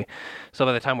 basically. So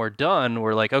by the time we're done,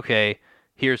 we're like, okay,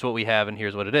 here's what we have and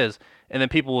here's what it is. And then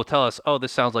people will tell us, oh,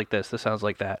 this sounds like this sounds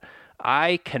like that.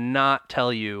 I cannot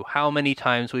tell you how many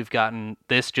times we've gotten,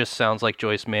 this just sounds like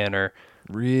Joyce Manor,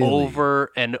 really?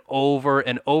 Over and over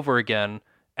and over again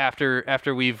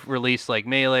after we've released like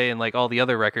Melee and like all the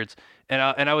other records. And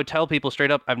I would tell people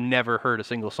straight up, I've never heard a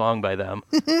single song by them.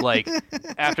 Like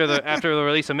after the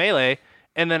release of Melee,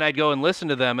 And then I'd go and listen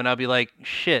to them, and I'd be like,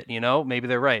 shit, maybe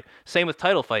they're right. Same with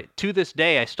Title Fight. To this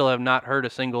day, I still have not heard a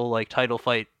single like Title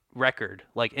Fight record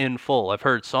like in full. I've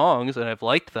heard songs and I've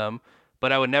liked them,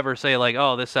 but I would never say like,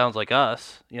 oh, this sounds like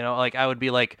us. Like I would be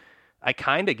like, I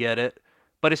kind of get it,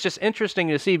 but it's just interesting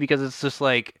to see because it's just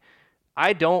like,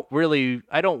 I don't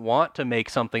want to make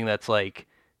something that's like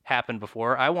happened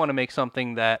before. I want to make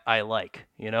something that I like.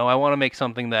 I want to make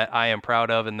something that I am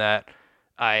proud of and that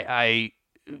I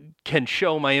can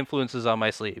show my influences on my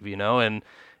sleeve,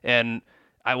 and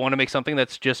I want to make something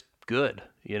that's just good,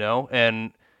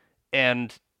 and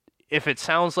if it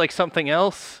sounds like something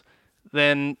else,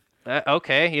 then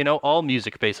okay, all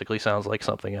music basically sounds like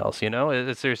something else,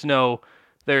 there's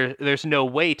no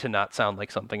way to not sound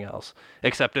like something else,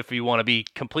 except if you want to be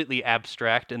completely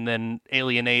abstract and then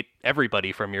alienate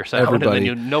everybody from your sound, and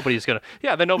then nobody's gonna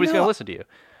listen to you.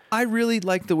 I really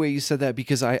like the way you said that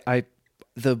because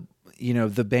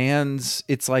the bands,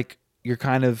 it's like you're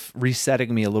kind of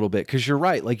resetting me a little bit because you're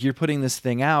right. Like you're putting this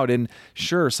thing out and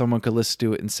sure, someone could listen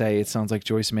to it and say it sounds like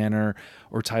Joyce Manor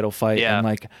or Title Fight. Yeah. And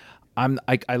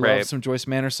like, I love some Joyce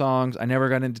Manor songs. I never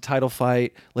got into Title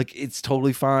Fight. Like it's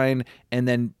totally fine. And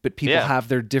then, but people have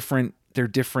their different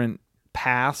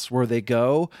paths where they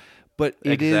go. But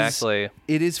it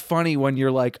is funny when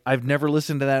you're like, I've never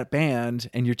listened to that band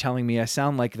and you're telling me I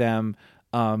sound like them.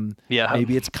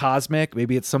 Maybe it's cosmic,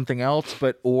 maybe it's something else,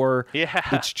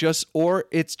 it's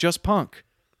just punk.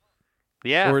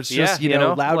 Yeah. Or it's just,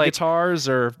 loud like, guitars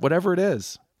or whatever it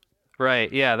is.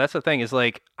 Right. Yeah. That's the thing is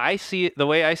like, I see it the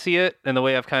way I see it and the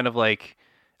way I've kind of like,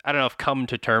 I don't know if come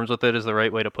to terms with it is the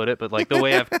right way to put it, but like the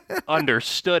way I've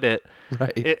understood it.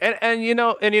 Right.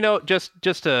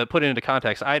 Just to put it into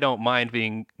context, I don't mind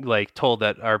being like told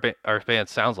that our band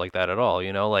sounds like that at all.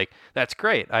 Like that's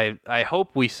great. I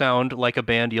hope we sound like a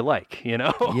band you like.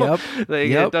 Yep.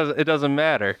 It doesn't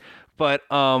matter. But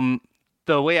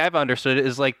the way I've understood it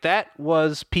is like that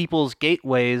was people's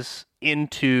gateways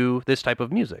into this type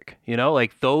of music.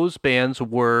 Like those bands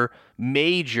were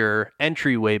major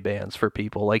entryway bands for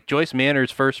people. Like Joyce Manor's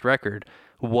first record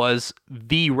was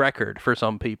the record for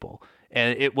some people.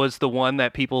 And it was the one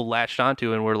that people latched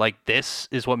onto and were like, this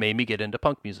is what made me get into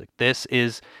punk music. This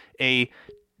is a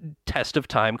test of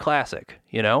time classic,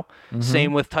 Mm-hmm.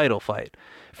 Same with Title Fight.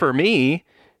 For me,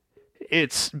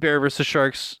 it's Bear vs.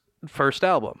 Shark's first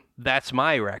album. That's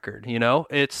my record,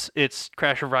 It's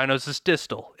Crash of Rhinos'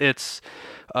 Distal. It's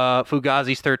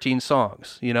Fugazi's 13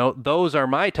 Songs. Those are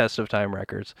my test of time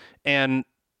records. And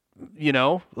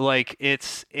like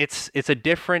it's a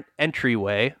different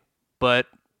entryway, but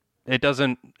it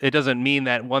doesn't mean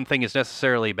that one thing is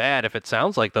necessarily bad if it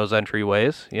sounds like those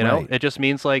entryways, Right. It just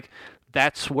means like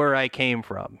that's where I came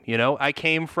from, I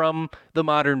came from the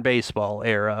modern baseball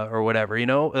era or whatever,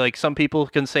 like some people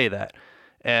can say that.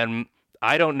 And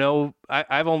I don't know.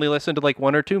 I've only listened to like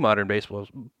one or two modern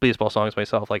baseball songs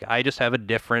myself. Like I just have a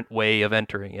different way of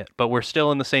entering it, but we're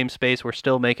still in the same space. We're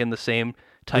still making the same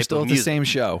type of music. We're still at the same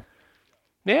show.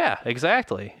 Yeah,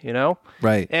 exactly.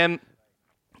 Right. And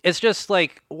it's just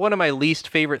like one of my least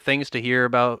favorite things to hear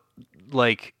about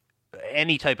like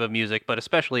any type of music, but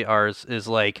especially ours, is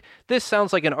like, this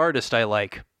sounds like an artist I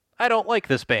like. I don't like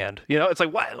this band. It's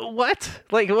like, what?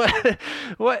 Like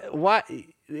what?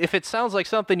 If it sounds like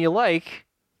something you like,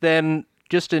 then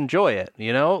just enjoy it,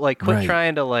 like quit right.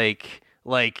 trying to like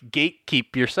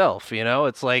gatekeep yourself,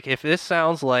 it's like, if this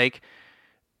sounds like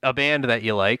a band that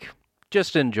you like,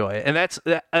 just enjoy it. And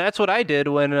that's what I did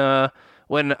when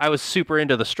I was super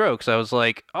into the Strokes. I was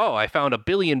like, oh, I found a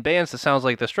billion bands that sounds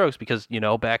like the Strokes because,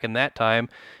 back in that time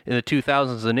in the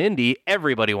 2000s in indie,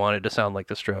 everybody wanted to sound like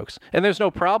the Strokes. And there's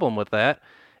no problem with that.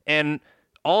 And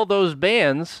all those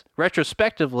bands,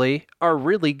 retrospectively, are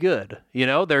really good.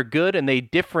 They're good and they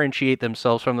differentiate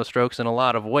themselves from the Strokes in a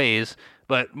lot of ways.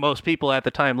 But most people at the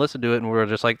time listened to it and were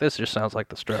just like, this just sounds like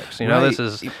the Strokes. Right. This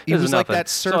is like that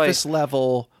surface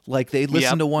level, like they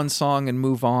listen to one song and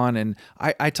move on. And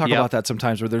I talk about that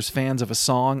sometimes where there's fans of a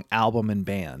song, album, and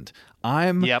band.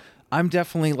 I'm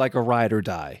definitely like a ride or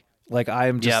die. Like I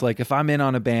am just like, if I'm in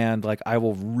on a band, like I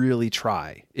will really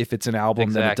try if it's an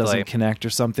album that it doesn't connect or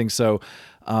something. So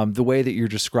the way that you're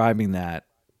describing that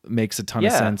makes a ton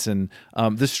of sense. And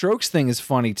the Strokes thing is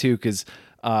funny too, because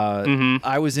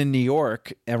I was in New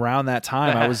York around that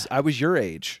time. I was your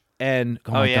age, And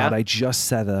oh my God, I just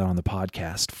said that on the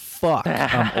podcast. Fuck,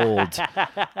 I'm old.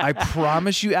 I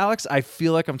promise you, Alex, I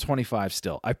feel like I'm 25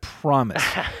 still. I promise.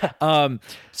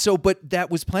 But that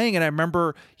was playing, and I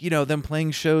remember, them playing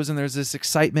shows, and there's this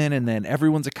excitement, and then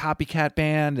everyone's a copycat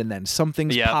band, and then some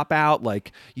things pop out,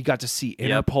 like you got to see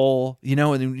Interpol, and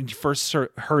then when you first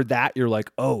heard that, you're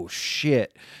like, oh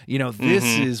shit, this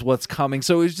is what's coming.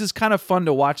 So it was just kind of fun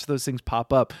to watch those things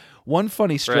pop up. One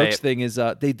funny Strokes thing is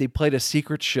they played a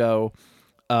secret show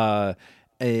at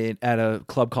a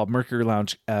club called Mercury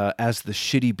Lounge as the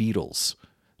Shitty Beatles.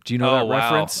 Do you know that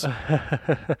reference?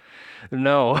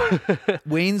 No.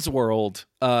 Wayne's World.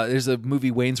 There's a movie,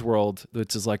 Wayne's World,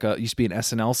 which is like used to be an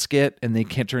SNL skit, and they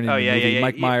can't turn it into a movie.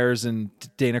 Mike Myers and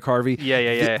Dana Carvey.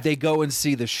 They go and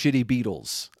see the Shitty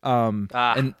Beatles.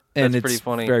 And that's it's pretty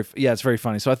funny. It's very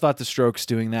funny. So I thought the Strokes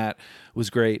doing that was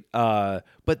great.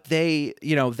 But they,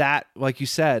 that, like you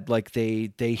said, like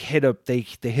they hit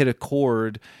a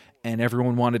chord, and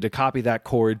everyone wanted to copy that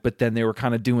chord, but then they were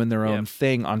kind of doing their own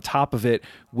thing on top of it,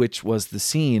 which was the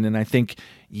scene. And I think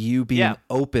you being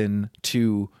open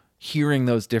to hearing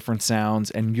those different sounds,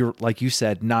 and you're, like you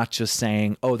said, not just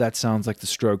saying, oh, that sounds like the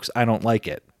Strokes, I don't like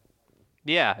it.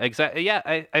 Yeah, exactly.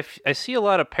 Yeah, I see a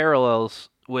lot of parallels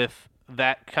with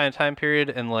that kind of time period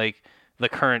and like the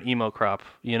current emo crop,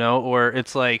 or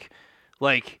it's like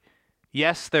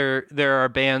yes, there are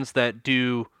bands that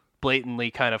do blatantly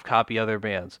kind of copy other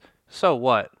bands. So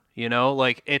what?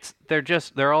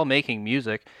 They're all making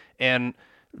music. And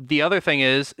the other thing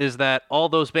is that all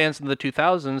those bands in the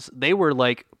 2000s, they were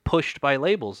like pushed by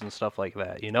labels and stuff like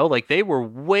that, like they were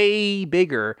way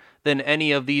bigger than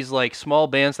any of these like small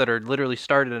bands that are literally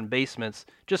started in basements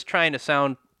just trying to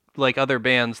sound like other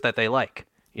bands that they like,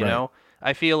 you know?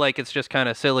 I feel like it's just kind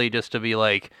of silly just to be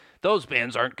like, those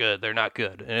bands aren't good, they're not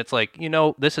good. And it's like,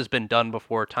 this has been done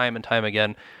before time and time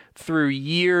again through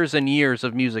years and years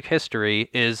of music history.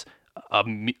 Is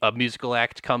a musical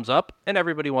act comes up and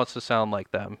everybody wants to sound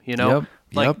like them,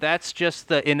 that's just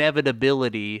the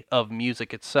inevitability of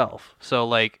music itself. So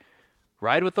like,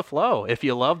 ride with the flow. If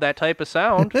you love that type of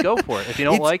sound, go for it. If you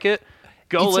don't like it,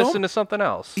 go listen to something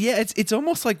else. Yeah, it's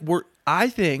almost like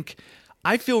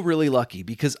I feel really lucky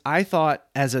because I thought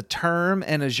as a term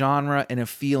and a genre and a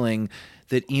feeling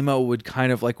that emo would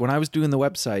kind of, like when I was doing the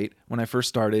website, when I first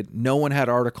started, no one had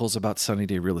articles about Sunny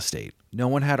Day Real Estate. No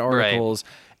one had articles,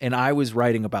 and I was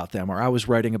writing about them, or I was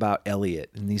writing about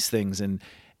Elliot and these things. And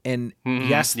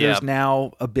yes, there's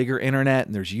now a bigger internet,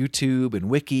 and there's YouTube and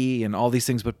Wiki and all these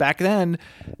things. But back then,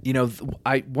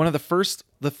 one of the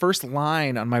first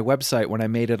line on my website when I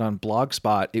made it on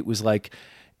Blogspot, it was like,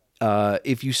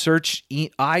 if you search,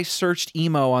 I searched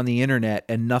emo on the internet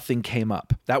and nothing came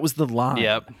up. That was the line.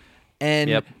 Yep.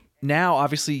 And now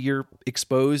obviously you're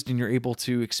exposed and you're able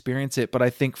to experience it. But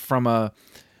I think from a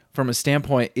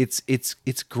standpoint,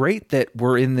 it's great that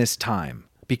we're in this time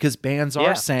because bands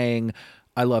are saying,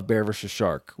 I love Bear vs.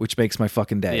 Shark, which makes my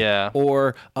fucking day. Yeah.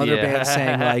 Or other bands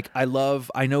saying like, I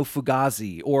know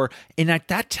Fugazi, and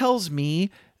that tells me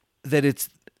that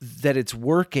it's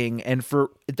working. And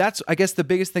that's, I guess the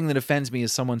biggest thing that offends me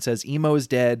is someone says emo is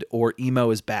dead or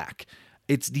emo is back.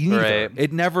 It's neither. Right.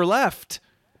 It never left.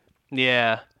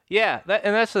 Yeah.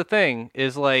 And that's the thing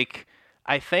is like,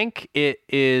 I think it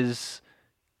is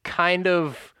kind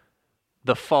of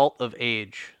the fault of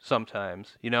age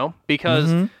sometimes,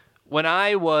 because when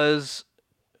I was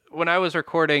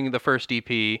recording the first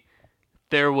EP,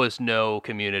 there was no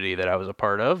community that I was a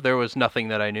part of. There was nothing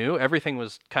that I knew. Everything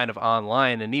was kind of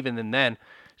online. And even then,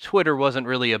 Twitter wasn't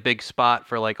really a big spot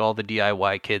for like all the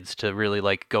DIY kids to really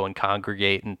like go and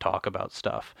congregate and talk about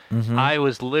stuff. I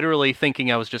was literally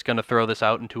thinking I was just going to throw this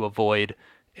out into a void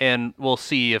and we'll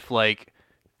see if like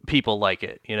people like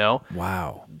it,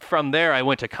 Wow. From there, I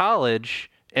went to college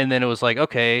and then it was like,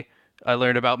 okay, I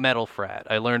learned about Metal Frat.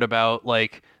 I learned about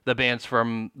like the bands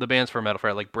from Metal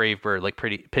Frat, like Brave Bird, like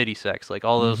Pity Sex, like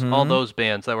all those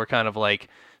bands that were kind of like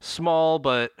small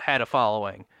but had a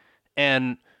following.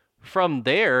 And from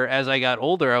there, as I got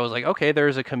older, I was like, okay,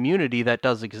 there's a community that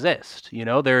does exist.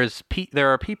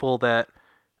 There are people that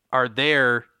are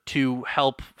there to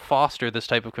help foster this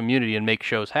type of community and make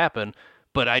shows happen.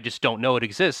 But I just don't know it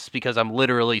exists because I'm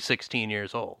literally 16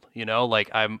 years old.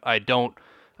 Like I don't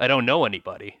know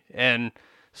anybody. And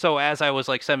so as I was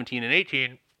like 17 and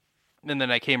 18, and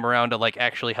then I came around to like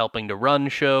actually helping to run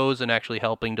shows and actually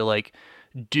helping to like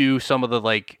do some of the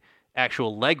like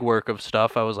actual legwork of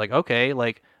stuff, I was like, okay,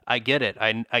 like I get it.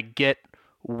 I get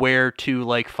where to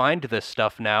like find this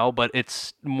stuff now, but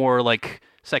it's more like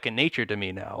second nature to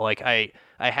me now. Like I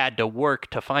had to work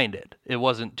to find it. It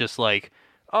wasn't just like,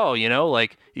 oh,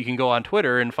 like you can go on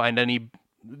Twitter and find any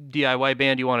DIY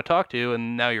band you want to talk to,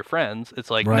 and now you're friends. It's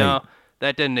like, no,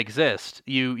 that didn't exist.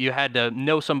 You had to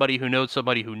know somebody who knows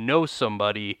somebody who knows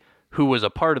somebody who was a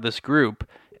part of this group,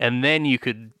 and then you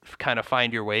could kind of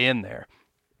find your way in there.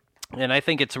 And I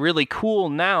think it's really cool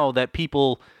now that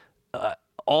people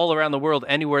all around the world,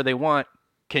 anywhere they want,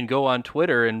 can go on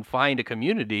Twitter and find a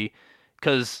community,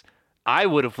 because I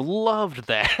would have loved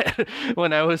that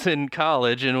when I was in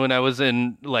college and when I was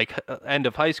in like end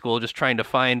of high school, just trying to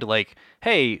find like,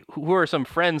 hey, who are some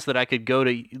friends that I could go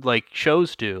to like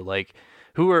shows to? Like,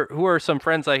 who are some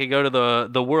friends I could go to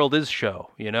the World Is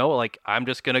show? You know, like I'm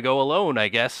just gonna go alone, I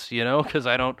guess. You know, because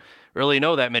I don't really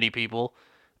know that many people.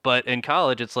 But in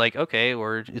college, it's like, okay,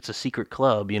 or it's a secret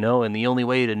club, you know, and the only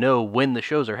way to know when the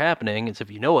shows are happening is if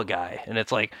you know a guy. And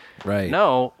it's like,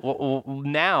 no,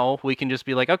 now we can just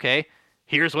be like, okay,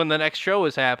 here's when the next show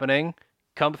is happening.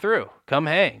 Come through, come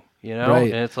hang, you know?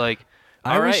 And it's like,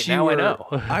 all right, now I know.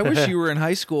 I wish you were in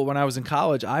high school. When I was in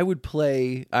college, I would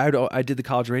play, I did the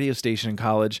college radio station in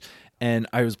college, and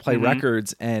I was play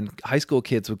records, and high school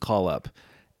kids would call up.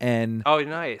 And oh,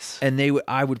 nice! And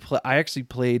I would play. I actually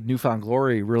played Newfound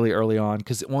Glory really early on,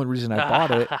 because the only reason I bought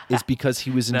it is because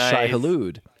he was in Shai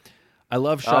Hulud. I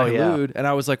love Shai Hulud, and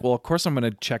I was like, well, of course I'm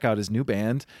going to check out his new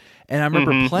band. And I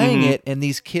remember playing it, and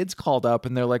these kids called up,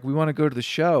 and they're like, we want to go to the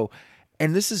show,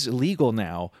 and this is illegal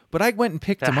now. But I went and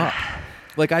picked them up.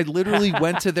 Like I literally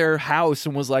went to their house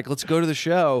and was like, let's go to the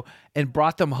show, and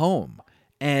brought them home.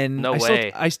 And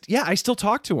I still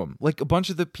talk to them. Like a bunch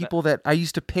of the people that I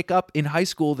used to pick up in high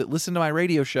school that listened to my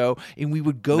radio show, and we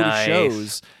would go to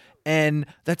shows. And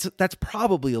that's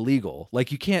probably illegal.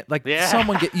 Like you can't, like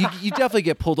someone you definitely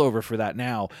get pulled over for that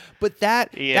now. But that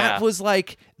was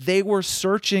like they were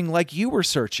searching like you were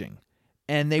searching,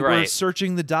 and they were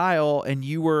searching the dial, and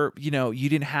you were, you know, you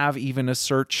didn't have even a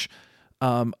search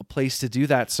place to do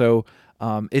that. So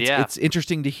it's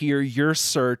interesting to hear your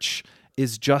search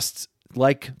is just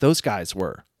like those guys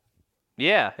were.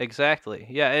 Yeah, exactly.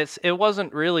 Yeah, it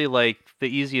wasn't really like the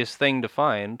easiest thing to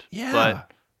find. Yeah.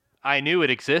 But I knew it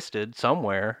existed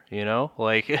somewhere, you know?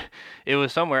 Like it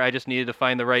was somewhere. I just needed to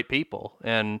find the right people.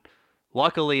 And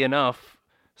luckily enough,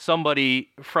 somebody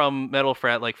from Metal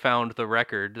Frat like found the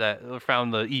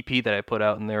EP that I put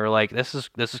out, and they were like, this is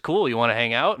cool. You want to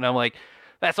hang out? And I'm like,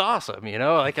 that's awesome, you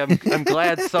know? Like I'm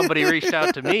glad somebody reached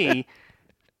out to me.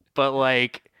 But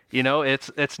like, you know,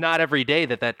 it's not every day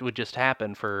that would just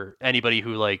happen for anybody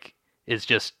who like is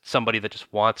just somebody that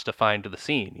just wants to find the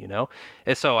scene, you know?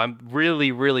 And so I'm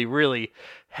really, really, really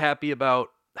happy about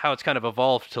how it's kind of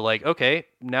evolved to like, okay,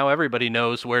 now everybody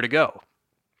knows where to go.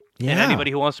 Yeah. And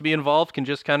anybody who wants to be involved can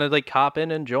just kind of like hop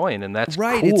in and join, and that's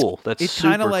cool. It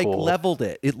kind of like leveled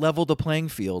it. It leveled the playing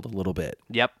field a little bit.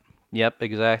 Yep,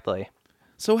 exactly.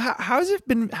 So how's it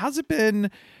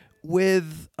been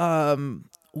with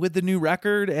the new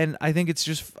record? And I think it's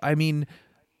just, I mean,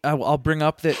 I'll bring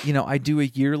up that, you know, I do a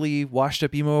yearly Washed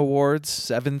Up Emo Awards,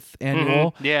 7th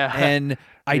annual. Yeah. And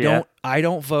I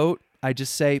don't vote. I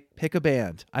just say, pick a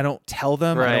band. I don't tell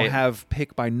them. I don't have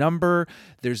pick by number.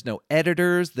 There's no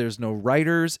editors. There's no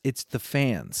writers. It's the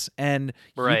fans. And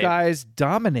you guys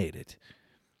dominated.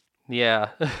 Yeah.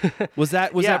 Was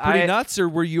that pretty nuts? Or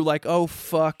were you like, oh,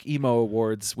 fuck Emo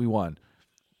Awards, we won?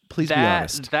 Please be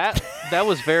honest. That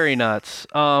was very nuts.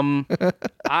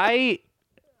 I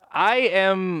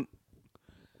am,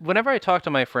 whenever I talk to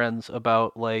my friends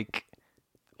about like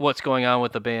what's going on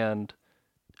with the band,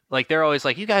 like they're always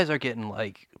like, you guys are getting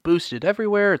like boosted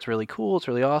everywhere. It's really cool. It's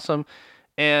really awesome.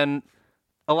 And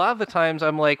a lot of the times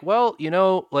I'm like, well, you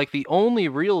know, like the only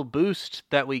real boost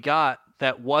that we got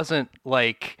that wasn't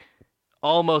like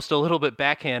almost a little bit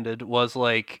backhanded was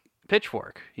like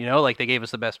Pitchfork, you know, like they gave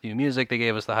us the best new music, they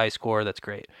gave us the high score. That's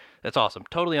great. That's awesome.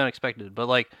 Totally unexpected. But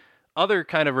like other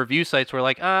kind of review sites were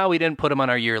like, we didn't put them on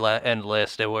our year-end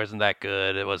list. It wasn't that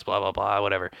good. It was blah, blah, blah,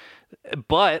 whatever.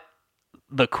 But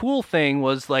the cool thing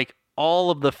was like all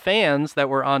of the fans that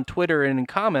were on Twitter and in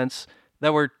comments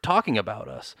that were talking about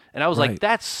us. And I was like,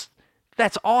 that's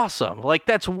awesome. Like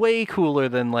that's way cooler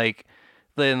than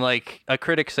a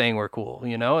critic saying we're cool,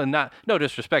 you know? And no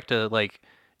disrespect to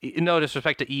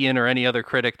Ian or any other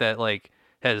critic that like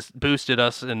has boosted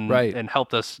us and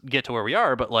helped us get to where we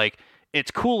are, but like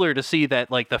it's cooler to see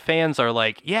that like the fans are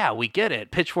like, yeah, we get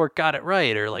it. Pitchfork got it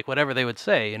right, or like whatever they would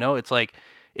say, you know? It's like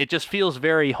it just feels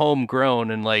very homegrown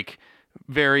and like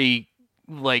very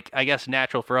like I guess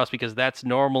natural for us, because that's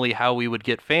normally how we would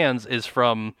get fans, is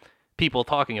from people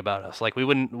talking about us. Like we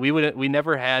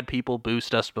never had people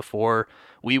boost us before.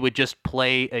 We would just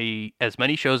play as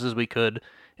many shows as we could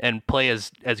and play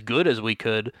as good as we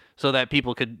could, so that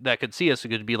people could see us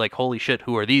could be like, holy shit,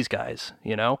 who are these guys,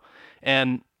 you know?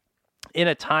 And in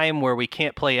a time where we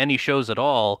can't play any shows at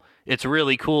all, it's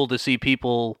really cool to see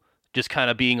people just kind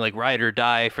of being like ride or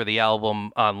die for the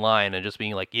album online and just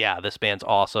being like, yeah, this band's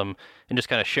awesome, and just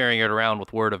kind of sharing it around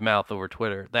with word of mouth over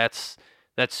Twitter. That's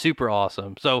super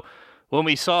awesome. So when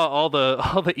we saw all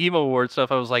the emo award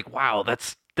stuff, I was like, wow,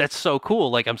 that's so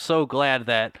cool. Like, I'm so glad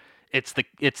that it's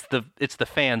the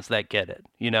fans that get it,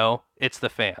 you know? It's the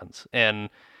fans. And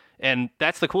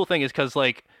that's the cool thing, is because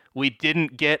like we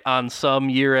didn't get on some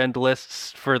year-end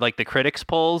lists for like the critics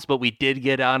polls, but we did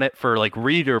get on it for like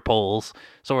reader polls.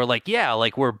 So we're like, yeah,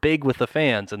 like we're big with the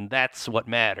fans, and that's what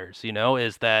matters, you know,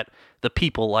 is that the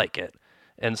people like it.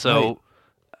 And so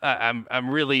I'm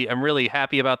really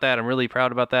happy about that. I'm really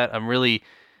proud about that. I'm really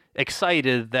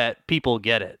excited that people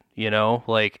get it, you know?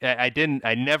 Like I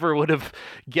never would have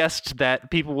guessed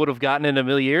that people would have gotten it in a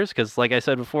million years, because like I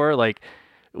said before, like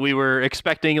we were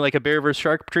expecting like a bear vs.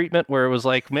 shark treatment where it was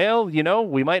like, well, you know,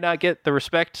 we might not get the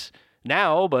respect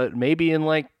now, but maybe in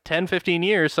like 10, 15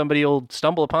 years, somebody will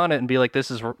stumble upon it and be like, this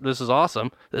is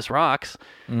awesome. This rocks.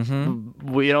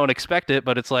 Mm-hmm. We don't expect it,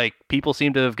 but it's like people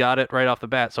seem to have got it right off the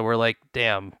bat. So we're like,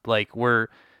 damn, like we're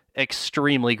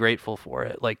extremely grateful for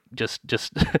it. Like just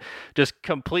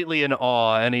completely in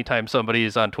awe anytime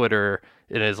somebody's on Twitter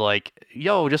and is like,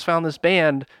 yo, just found this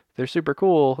band. They're super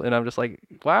cool. And I'm just like,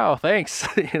 wow, thanks.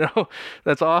 You know,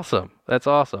 that's awesome. That's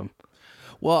awesome.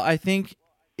 Well, I think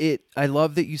I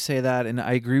love that you say that, and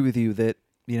I agree with you that,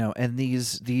 you know, and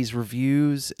these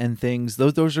reviews and things,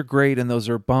 those are great, and those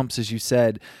are bumps, as you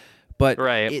said, but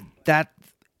right.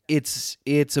 It's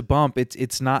a bump.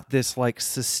 It's not this like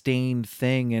sustained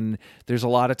thing, and there's a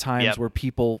lot of times where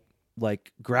people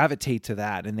like gravitate to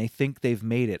that and they think they've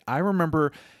made it. I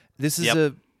remember this is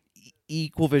a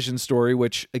Equal Vision story,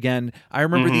 which again, I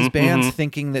remember these bands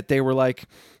thinking that they were like,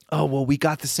 oh, well, we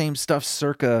got the same stuff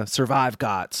Circa Survive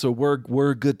got, so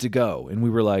we're good to go. And we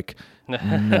were like,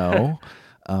 no,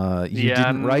 you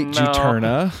didn't write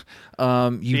Juturna.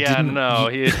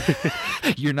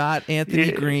 You're not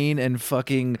Anthony Green and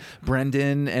fucking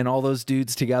Brendan and all those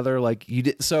dudes together like you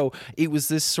did. So it was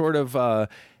this sort of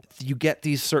you get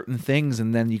these certain things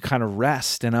and then you kind of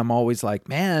rest. And I'm always like,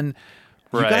 man,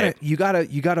 you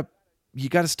gotta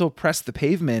still press the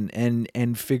pavement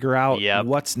and figure out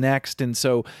what's next. And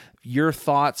so your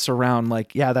thoughts around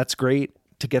like, yeah, that's great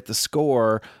to get the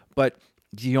score, but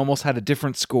you almost had a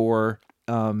different score.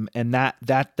 And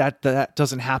that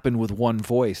doesn't happen with one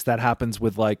voice. That happens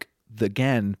with like,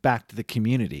 again, back to the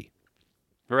community.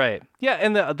 Right. Yeah.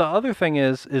 And the other thing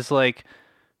is like,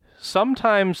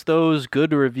 sometimes those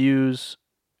good reviews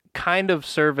kind of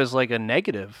serve as like a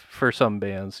negative for some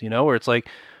bands, you know, where it's like,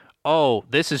 oh,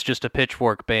 this is just a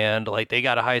pitchfork band. Like they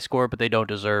got a high score, but they don't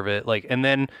deserve it. Like, and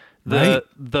then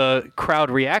the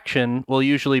crowd reaction will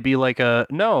usually be like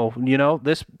no, you know,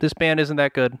 this band isn't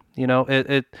that good. You know,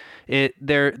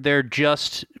 they're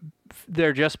just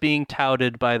being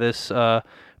touted by this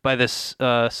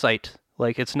site.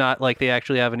 Like it's not like they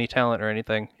actually have any talent or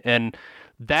anything. And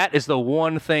that is the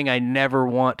one thing I never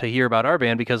want to hear about our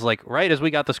band, because like right as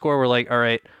we got the score, we're like, all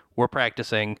right, we're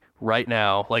practicing right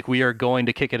now. Like we are going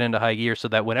to kick it into high gear so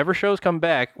that whenever shows come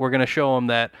back, we're going to show them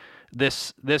that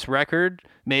this record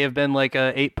may have been like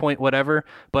a 8 point whatever,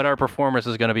 but our performance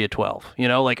is going to be a 12. You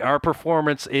know, like our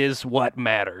performance is what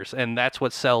matters, and that's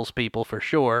what sells people for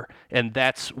sure. And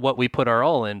that's what we put our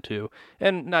all into.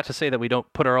 And not to say that we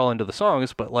don't put our all into the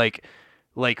songs, but like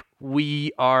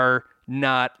we are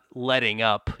not letting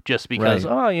up just because,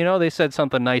 oh, you know, they said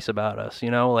something nice about us,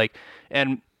 you know, like,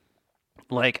 and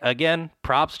like, again,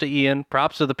 props to Ian,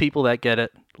 props to the people that get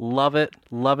it, love it,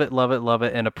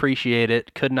 and appreciate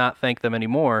it. Could not thank them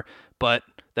anymore. But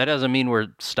that doesn't mean we're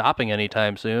stopping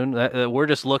anytime soon. We're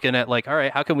just looking at like, all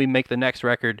right, how can we make the next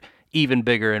record even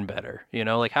bigger and better? You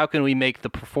know, like how can we make the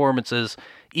performances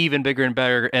even bigger and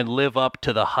better and live up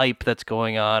to the hype that's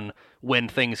going on when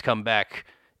things come back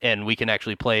and we can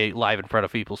actually play live in front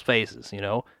of people's faces? You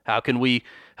know, how can we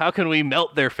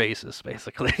melt their faces,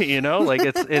 basically? You know, like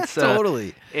it's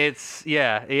totally. It's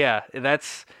yeah.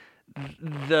 That's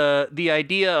the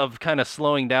idea of kind of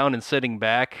slowing down and sitting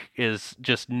back is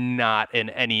just not in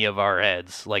any of our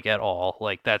heads, like at all.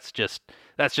 Like that's just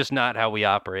not how we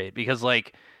operate, because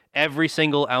like every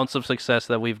single ounce of success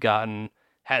that we've gotten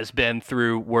has been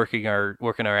through working our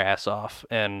ass off.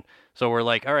 And so we're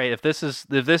like, all right, if this is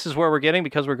where we're getting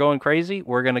because we're going crazy,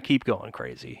 we're going to keep going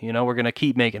crazy. You know, we're going to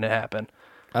keep making it happen.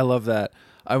 I love that.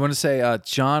 I want to say,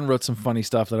 John wrote some funny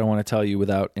stuff that I want to tell you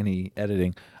without any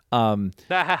editing.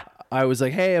 I was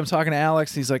like, hey, I'm talking to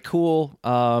Alex. He's like, cool.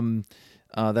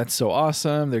 That's so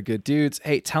awesome. They're good dudes.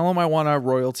 Hey, tell him I want our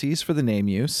royalties for the name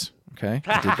use. Okay,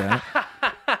 I did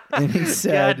that. And he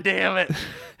said, God damn it.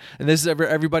 And this is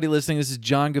everybody listening. This is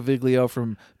John Gaviglio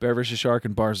from Bear vs. Shark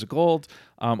and Bars of Gold.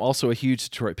 Also a huge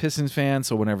Detroit Pistons fan.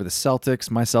 So whenever my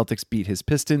Celtics beat his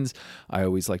Pistons, I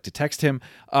always like to text him.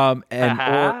 And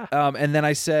then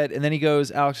I said, and then he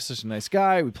goes, Alex is such a nice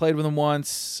guy. We played with him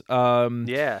once.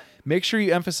 Make sure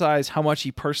you emphasize how much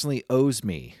he personally owes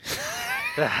me.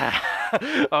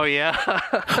 Oh, yeah?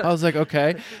 I was like,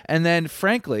 okay. And then,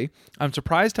 frankly, I'm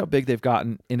surprised how big they've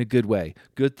gotten in a good way.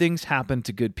 Good things happen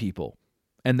to good people.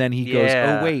 And then he goes,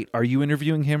 oh, wait, are you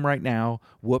interviewing him right now?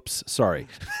 Whoops, sorry.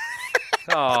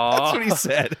 Oh, that's what he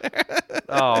said.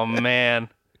 Oh, man.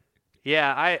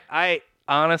 Yeah, I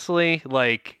honestly,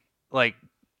 like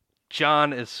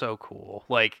John is so cool.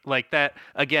 Like that,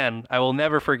 again, I will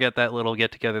never forget that little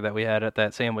get-together that we had at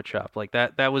that sandwich shop. Like,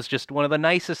 that was just one of the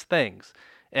nicest things.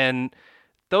 And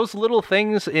those little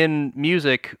things in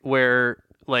music where,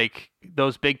 like,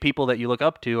 those big people that you look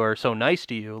up to are so nice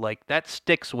to you, like, that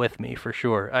sticks with me for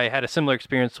sure. I had a similar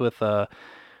experience with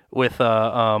what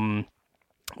band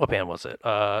was it?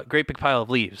 Great Big Pile of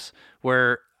Leaves,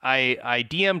 where I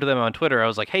DM'd them on Twitter. I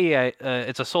was like, hey,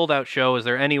 it's a sold out show. Is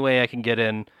there any way I can get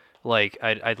in? Like,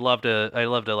 I'd love to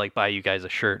like buy you guys a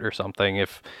shirt or something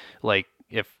if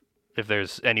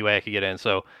there's any way I could get in.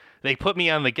 So they put me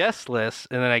on the guest list,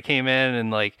 and then I came in and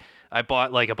like I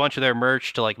bought like a bunch of their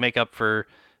merch to like make up for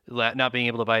not being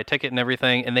able to buy a ticket and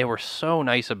everything. And they were so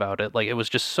nice about it. Like, it was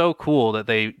just so cool that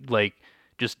they like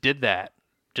just did that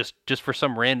just for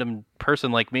some random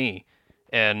person like me.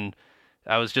 And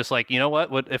I was just like, you know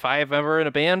what if I am ever in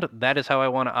a band, that is how I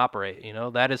want to operate. You know,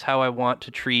 that is how I want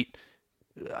to treat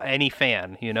any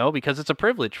fan, you know, because it's a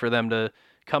privilege for them to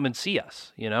come and see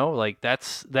us, you know, like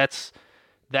that's that's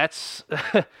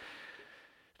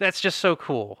just so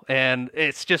cool. And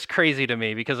it's just crazy to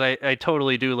me because I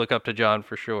totally do look up to John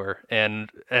for sure. And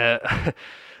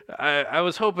I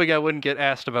was hoping I wouldn't get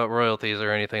asked about royalties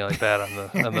or anything like that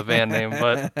on the band name,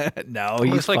 but no,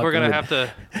 looks like we're gonna have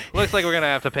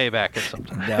to pay back at some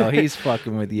time. No, he's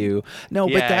fucking with you. No,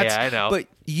 but that's I know. But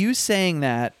you saying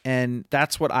that, and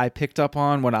that's what I picked up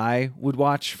on when I would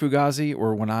watch Fugazi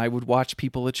or when I would watch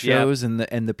people at shows, and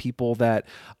the people that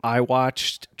I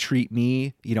watched treat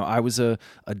me. You know, I was a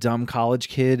dumb college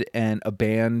kid, and a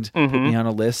band put me on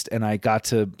a list, and I got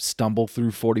to stumble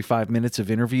through 45 minutes of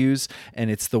interviews,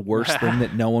 and it's the worst thing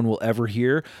that no one will ever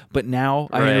hear. But now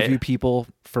I interview people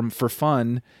for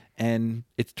fun, and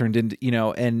it's turned into, you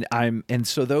know, and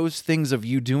so those things of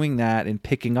you doing that and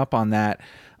picking up on that,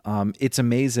 it's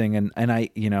amazing. And I,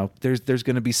 you know, there's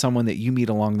going to be someone that you meet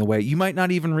along the way. You might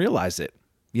not even realize it,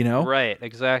 you know? Right.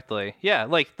 Exactly. Yeah.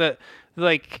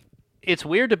 Like it's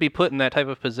weird to be put in that type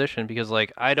of position because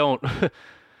like, I don't,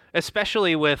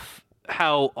 especially with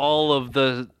how all of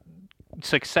the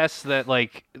success that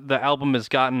like the album has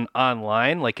gotten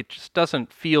online, like it just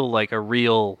doesn't feel like a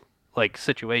real like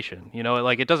situation, you know,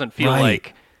 like it doesn't feel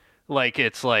like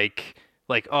it's like,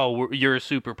 oh, you're a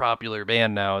super popular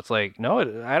band now. It's like, no,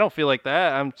 I don't feel like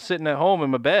that. I'm sitting at home in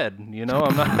my bed, you know.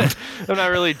 I'm not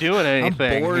really doing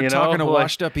anything. I'm bored, you know? talking to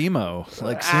washed up emo.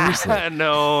 Like, seriously.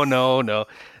 No.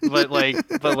 But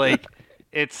like,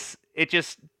 it's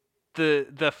just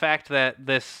the fact that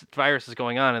this virus is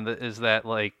going on, and is that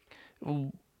like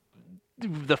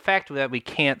the fact that we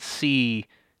can't see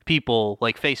people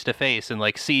like face to face and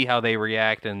like see how they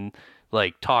react and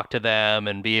like talk to them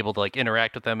and be able to like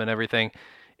interact with them and everything.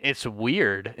 It's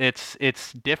weird.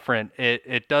 It's different.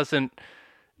 It doesn't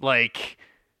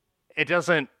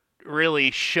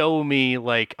really show me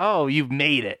like, oh, you've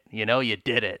made it, you know, you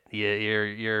did it.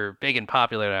 You're big and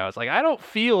popular now. It's like, I don't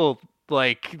feel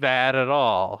like that at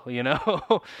all, you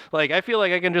know? Like, I feel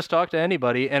like I can just talk to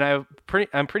anybody, and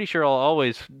I'm pretty sure I'll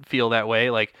always feel that way,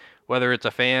 like whether it's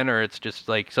a fan or it's just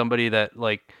like somebody that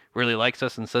like really likes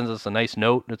us and sends us a nice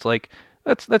note. It's like,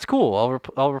 that's cool.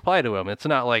 I'll reply to him. It's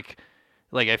not like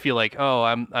I feel like, oh,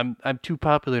 I'm too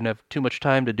popular and have too much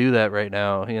time to do that right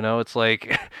now. You know, it's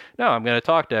like, no, I'm going to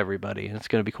talk to everybody and it's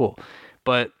going to be cool.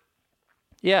 But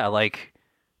yeah, like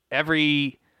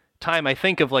every time I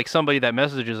think of like somebody that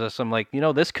messages us, I'm like, you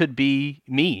know, this could be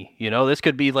me, you know, this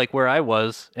could be like where I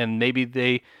was, and maybe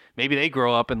they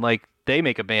grow up and like they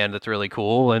make a band that's really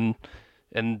cool and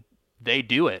they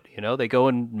do it, you know, they go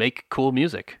and make cool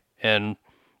music, and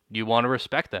you want to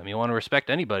respect them. You want to respect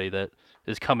anybody that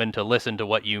is coming to listen to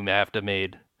what you have to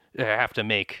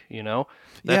make, you know?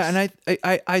 Yeah. And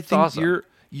I think awesome.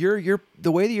 You're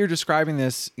the way that you're describing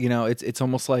this, you know, it's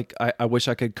almost like I wish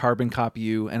I could carbon copy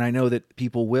you, and I know that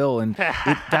people will. And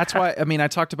that's why, I mean, I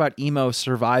talked about emo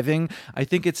surviving. I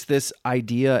think it's this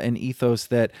idea and ethos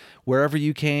that wherever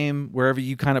you came, wherever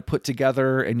you kind of put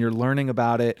together and you're learning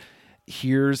about it,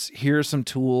 here's some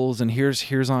tools, and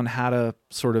here's on how to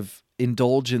sort of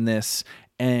indulge in this,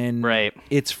 and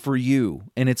it's for you,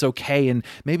 and it's okay. And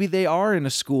maybe they are in a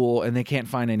school and they can't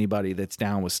find anybody that's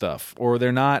down with stuff, or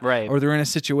they're not, or they're in a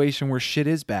situation where shit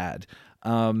is bad.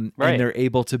 And they're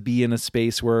able to be in a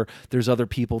space where there's other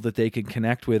people that they can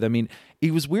connect with. I mean,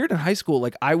 it was weird in high school.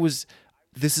 Like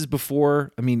this is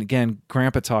before, I mean, again,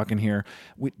 grandpa talking here,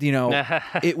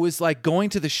 it was like going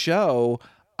to the show.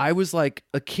 I was like,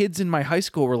 kids in my high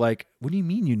school were like, what do you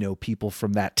mean you know people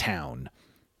from that town?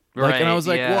 Like, and I was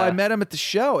like, well, I met him at the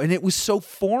show, and it was so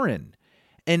foreign.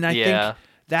 And I think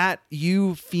that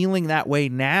you feeling that way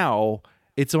now,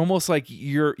 it's almost like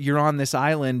you're on this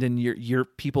island, and your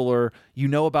people are,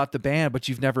 about the band, but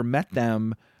you've never met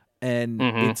them. And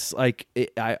it's like,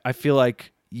 I feel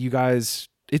like you guys,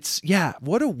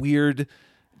 what a weird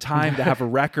time to have a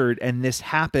record and this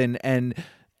happen, and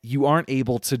you aren't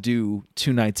able to do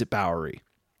 2 nights at Bowery,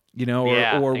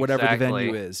 or whatever the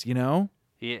venue is,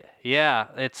 Yeah,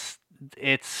 it's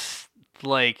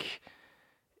like,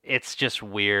 it's just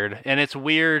weird. And it's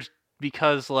weird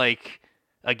because, like,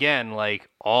 again, like,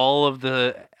 all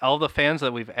the fans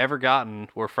that we've ever gotten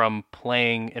were from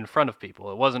playing in front of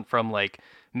people. It wasn't from, like,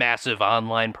 massive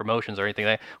online promotions or anything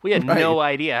like that. We had no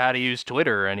idea how to use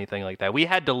Twitter or anything like that. We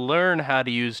had to learn how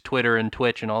to use Twitter and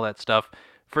Twitch and all that stuff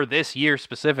for this year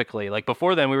specifically. Like,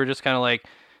 before then, we were just kind of like,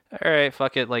 all right,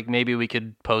 fuck it. Like, maybe we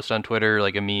could post on Twitter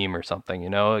like a meme or something,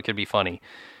 it could be funny.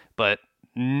 But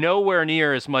nowhere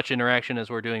near as much interaction as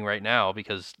we're doing right now,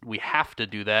 because we have to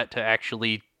do that to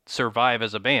actually survive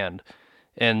as a band.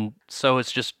 And so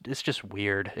it's just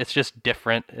weird. It's just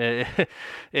different.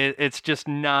 It's just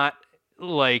not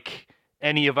like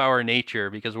any of our nature,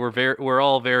 because we're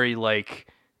all very like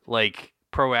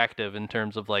proactive in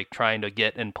terms of like trying to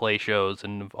get and play shows,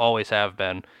 and always have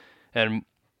been. And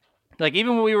like,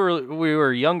 even when we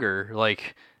were younger,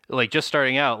 like just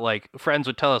starting out, like, friends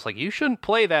would tell us, like, you shouldn't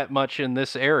play that much in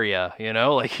this area,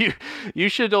 like you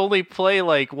should only play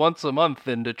like once a month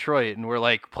in Detroit. And we're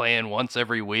like playing once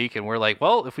every week, and we're like,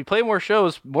 well, if we play more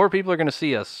shows, more people are going to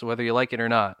see us, whether you like it or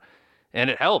not. And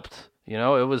it helped, it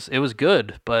was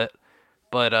good, but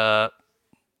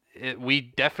we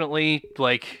definitely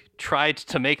like tried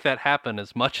to make that happen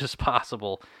as much as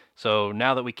possible. So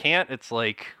now that we can't, it's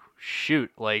like, shoot,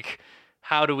 like,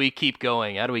 how do we keep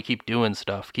going? How do we keep doing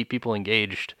stuff, keep people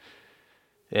engaged?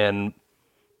 And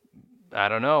I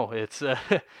don't know. It's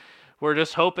we're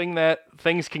just hoping that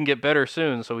things can get better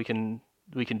soon, so we can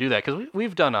do that, because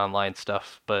we've done online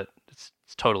stuff, but it's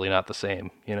totally not the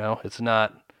same. It's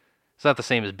not the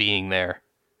same as being there.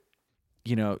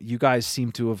 You guys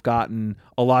seem to have gotten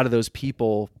a lot of those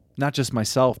people, not just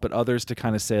myself, but others, to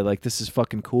kind of say, like, this is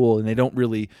fucking cool, and they don't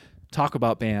really talk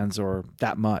about bands or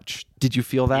that much. Did you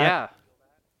feel that?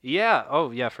 Yeah.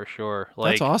 Oh yeah, for sure.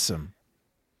 Like, that's awesome.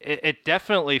 It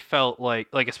definitely felt like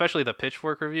especially the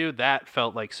Pitchfork review, that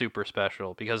felt like super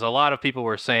special, because a lot of people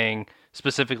were saying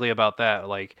specifically about that,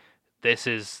 like, this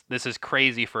is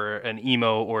crazy for an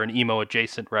emo or an emo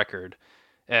adjacent record.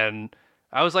 And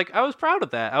I was proud of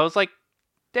that. I was like,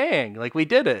 dang, like, we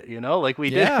did it, like,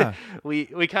 we did,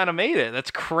 we kind of made it.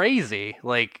 That's crazy.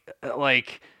 Like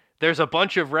there's a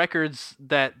bunch of records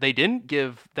that they didn't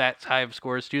give that high of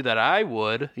scores to that I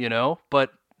would,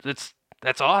 but that's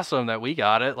awesome that we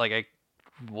got it. Like, I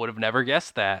would have never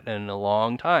guessed that in a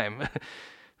long time.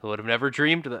 I would have never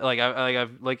dreamed that.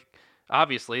 Like,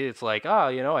 obviously it's like,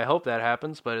 I hope that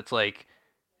happens, but it's like,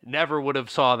 never would have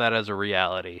saw that as a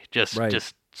reality. Just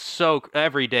so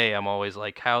every day I'm always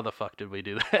like, how the fuck did we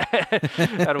do that?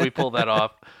 How do we pull that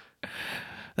off?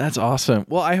 That's awesome.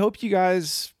 Well, I hope you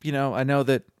guys, I know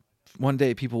that one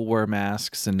day people wear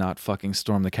masks and not fucking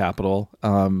storm the Capitol.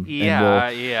 We'll be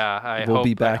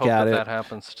back at it. That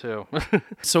happens too.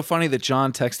 So funny that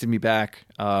John texted me back.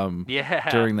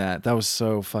 During that. That was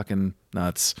so fucking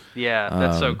nuts. Yeah,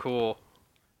 that's so cool.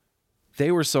 They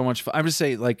were so much fun. I'm just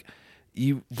saying, like,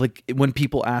 when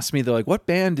people ask me, they're like, "What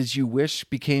band did you wish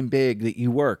became big that you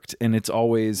worked?" And it's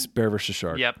always Bear vs.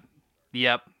 Shark.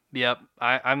 Yep.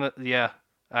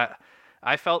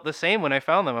 I felt the same when I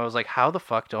found them. I was like, how the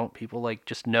fuck don't people like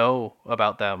just know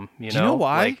about them? Do you know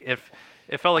why? Like,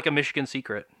 it felt like a Michigan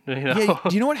secret. Yeah,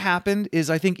 do you know what happened?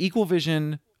 Is I think Equal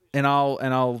Vision, and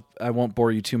I won't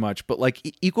bore you too much, but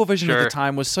like Equal Vision at the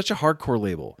time was such a hardcore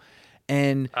label,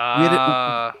 and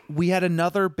we had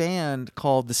another band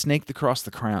called The Snake That Crossed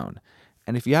the Crown,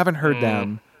 and if you haven't heard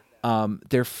them,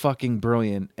 they're fucking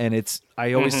brilliant. And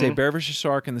I always say Bear vs.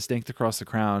 Shark and The Snake That Crossed the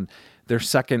Crown, their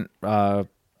second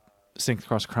Snake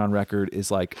Across the Crown record is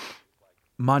like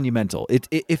monumental.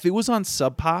 If it was on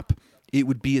Sub Pop, it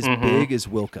would be as big as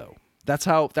Wilco. That's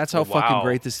how fucking Wow.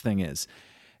 great this thing is.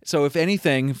 So if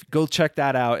anything, go check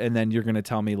that out, and then you're gonna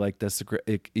tell me like this.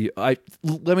 Let me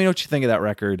know what you think of that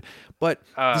record. But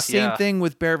the same thing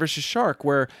with Bear vs. Shark,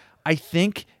 where I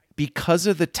think because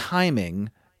of the timing,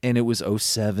 and it was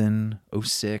 07,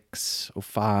 06,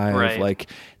 05, Right. like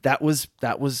that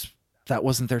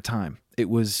wasn't their time. It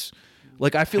was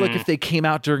like I feel like if they came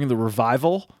out during the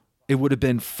revival, it would have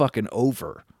been fucking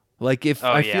over. Like if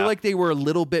I feel like they were a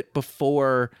little bit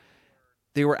before,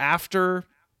 they were after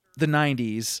the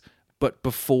 90s, but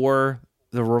before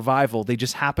the revival. They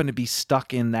just happened to be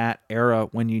stuck in that era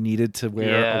when you needed to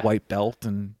wear a white belt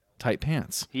and tight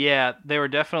pants. Yeah, they were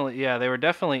definitely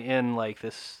in like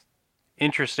this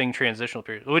interesting transitional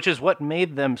period, which is what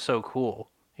made them so cool.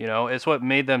 You know, it's what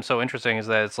made them so interesting is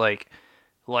that it's like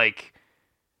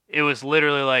it was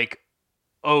literally like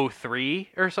 03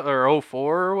 or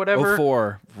 04 or whatever.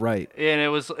 04, right. And it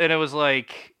was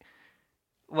like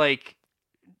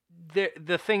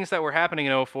the things that were happening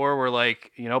in 04 were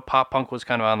like, you know, pop punk was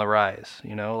kind of on the rise,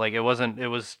 you know, like it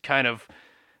was kind of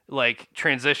like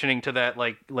transitioning to that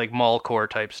like mallcore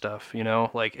type stuff, you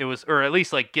know, like it was, or at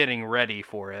least like getting ready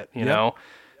for it, you know.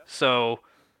 So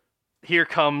here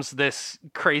comes this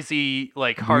crazy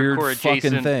like Weird hardcore fucking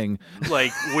adjacent thing,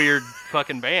 like weird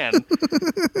fucking band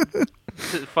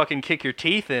to fucking kick your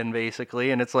teeth in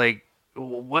basically, and it's like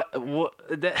what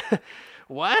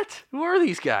what? Who are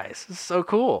these guys? This is so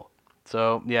cool.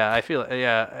 So yeah,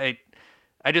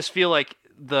 I just feel like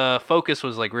the focus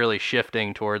was like really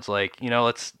shifting towards like, you know,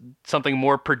 let's something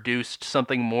more produced,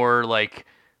 something more like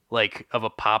of a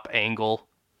pop angle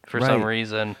for some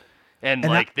reason. And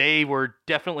like they were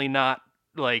definitely not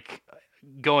like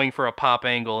going for a pop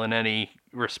angle in any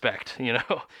respect, you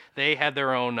know. They had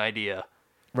their own idea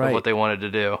of what they wanted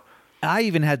to do. I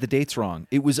even had the dates wrong.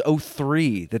 It was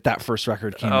 03 that first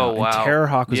record came out. Wow. And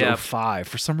Terrorhawk was 05.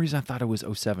 For some reason, I thought it was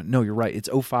 07. No, you're right. It's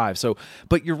 05. So,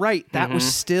 but you're right. That was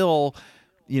still,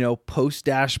 you know, post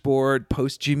Dashboard,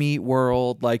 post Jimmy Eat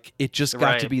World. Like, it just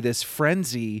got to be this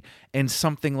frenzy, and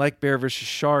something like Bear vs.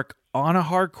 Shark on a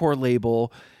hardcore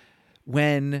label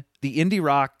when the indie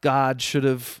rock god should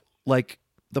have, like,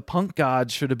 the punk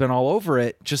god should have been all over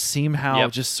it, just somehow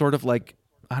just sort of like,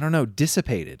 I don't know,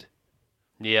 dissipated.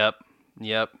 Yep.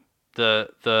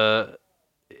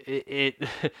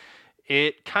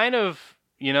 It kind of,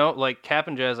 you know, like Cap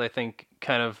and Jazz, I think,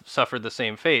 kind of suffered the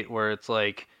same fate where it's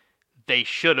like they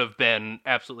should have been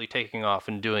absolutely taking off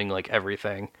and doing like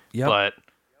everything, but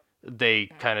they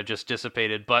kind of just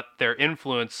dissipated. But their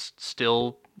influence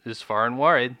still is far and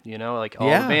wide, you know, like all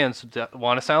the bands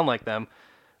want to sound like them,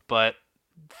 but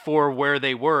for where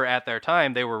they were at their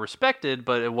time, they were respected,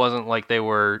 but it wasn't like they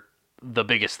were the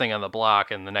biggest thing on the block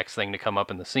and the next thing to come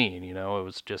up in the scene, you know. It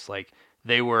was just like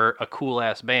they were a cool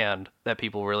ass band that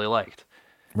people really liked,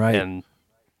 and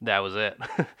that was it.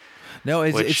 No,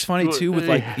 it's funny too with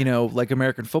like, you know, like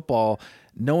American football.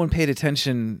 No one paid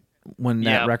attention when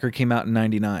that record came out in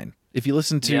 '99. If you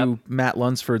listen to Matt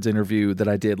Lunsford's interview that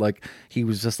I did, like he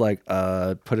was just like,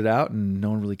 put it out, and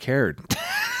no one really cared.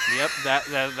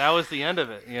 That was the end of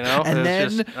it, you know. And it then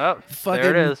just, fucking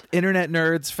there it is. internet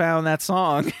nerds found that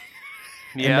song.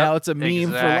 And now it's a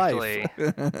meme for life.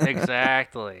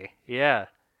 Exactly. Yeah.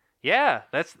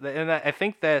 And I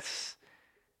think it's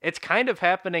kind of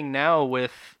happening now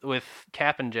with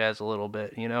Cap and Jazz a little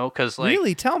bit, you know, because like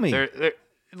really, tell me, they're,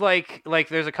 like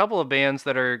there's a couple of bands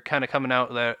that are kind of coming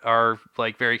out that are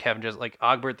like very Cap and Jazz, like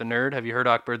Ogbert the Nerd. Have you heard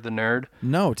Ogbert the Nerd?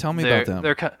 No, tell me about them.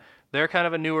 They're kind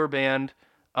of a newer band.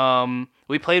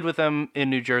 We played with them in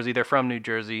New Jersey. They're from New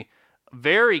Jersey.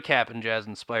 Very Cap and Jazz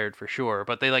inspired for sure,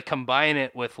 but they like combine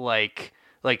it with like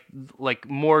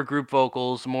more group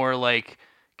vocals, more like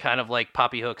kind of like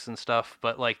poppy hooks and stuff,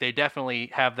 but like they definitely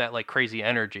have that like crazy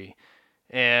energy.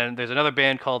 And there's another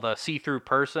band called See-Through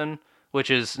Person,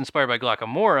 which is inspired by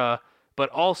Glockamora, but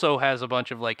also has a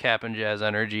bunch of like Cap and Jazz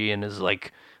energy and is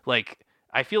like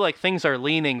I feel like things are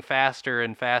leaning faster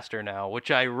and faster now, which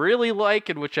I really like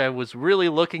and which I was really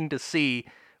looking to see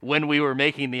when we were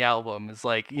making the album. It's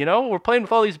like, you know, we're playing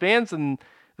with all these bands and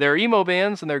they're emo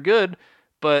bands and they're good,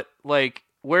 but like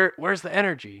where's the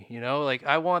energy, you know? Like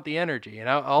I want the energy, and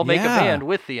I'll make a band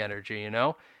with the energy, you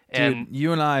know? And dude,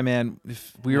 you and I, man,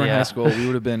 if we were in high school, we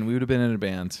would have been in a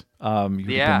band. You would have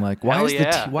been like,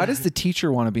 why does the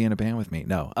teacher want to be in a band with me?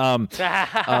 No.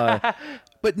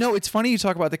 But no, it's funny you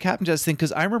talk about the Cap and Jazz thing,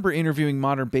 because I remember interviewing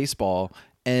Modern Baseball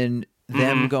and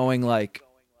them going like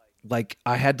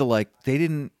I had to like,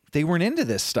 they weren't into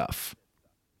this stuff.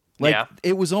 Like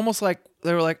it was almost like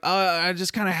they were like, it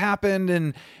just kind of happened,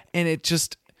 and it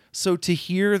just, so to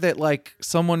hear that like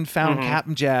someone found Cap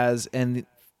and Jazz and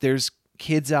there's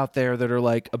kids out there that are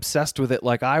like obsessed with it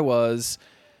like I was,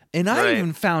 and I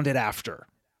even found it after.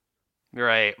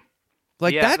 Right.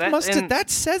 Like that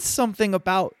says something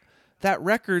about that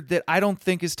record that I don't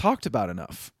think is talked about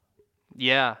enough.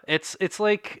 Yeah, it's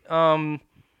like I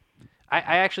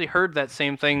actually heard that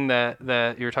same thing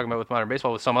that you were talking about with Modern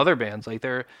Baseball with some other bands. Like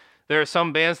there are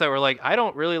some bands that were like, I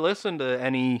don't really listen to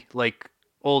any like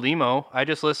old emo. I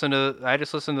just listen to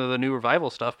the new revival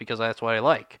stuff because that's what I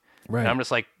like. Right. And I'm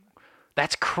just like,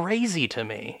 that's crazy to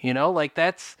me. You know, like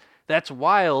that's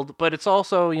wild, but it's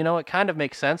also, you know, it kind of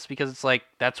makes sense because it's like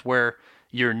that's where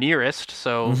you're nearest,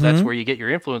 so that's where you get your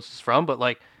influences from. But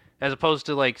like, as opposed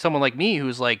to like someone like me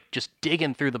who's like just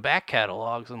digging through the back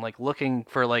catalogs and like looking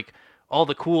for like all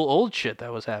the cool old shit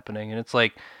that was happening, and it's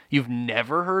like you've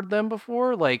never heard them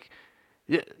before, like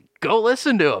go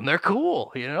listen to them. They're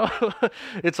cool, you know.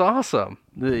 It's awesome.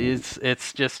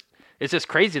 It's just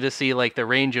crazy to see like the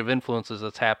range of influences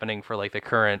that's happening for like the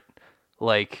current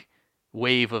like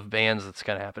wave of bands that's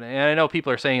kind of happening. And I know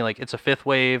people are saying like it's a fifth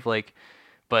wave, like,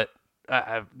 but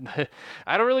I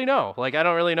don't really know. Like, I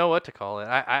don't really know what to call it.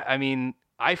 I mean,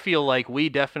 I feel like we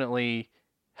definitely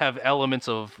have elements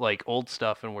of like old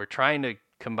stuff, and we're trying to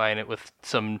combine it with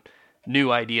some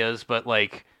new ideas, but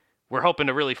like we're hoping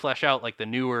to really flesh out like the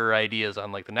newer ideas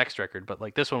on like the next record. But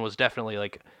like this one was definitely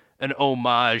like an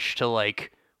homage to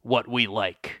like what we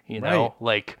like, you know,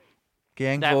 like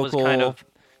gang that vocal. Was kind of,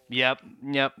 yep.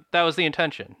 That was the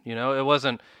intention. You know,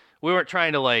 we weren't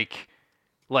trying to like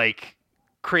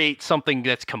create something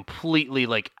that's completely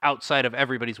like outside of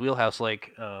everybody's wheelhouse,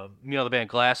 like you know, the band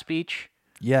Glass Beach.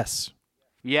 Yes.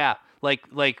 Yeah,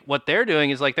 like what they're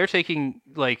doing is like they're taking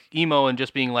like emo and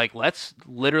just being like, let's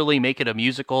literally make it a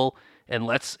musical, and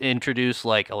let's introduce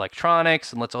like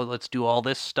electronics, and let's do all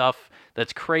this stuff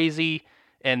that's crazy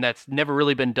and that's never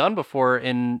really been done before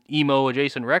in emo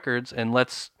adjacent records, and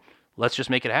let's just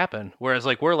make it happen. Whereas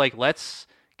like we're like, let's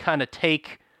kind of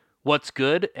take what's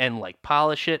good and like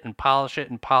polish it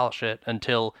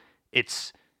until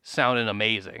it's sounding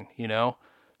amazing, you know?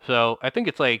 So I think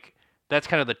it's like, that's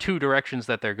kind of the two directions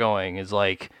that they're going, is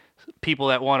like people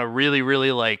that want to really,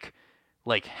 really like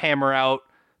hammer out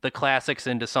the classics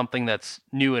into something that's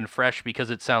new and fresh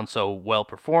because it sounds so well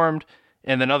performed.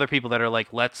 And then other people that are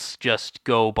like, let's just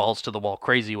go balls to the wall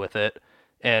crazy with it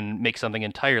and make something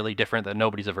entirely different that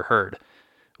nobody's ever heard,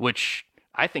 which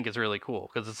I think is really cool,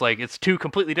 because it's like it's two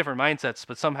completely different mindsets,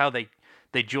 but somehow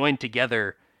they join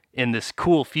together in this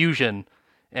cool fusion,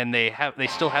 and they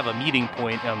still have a meeting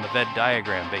point on the Venn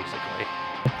diagram, basically.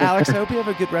 Alex, I hope you have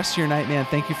a good rest of your night, man.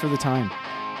 Thank you for the time.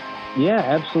 Yeah,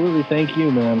 absolutely. Thank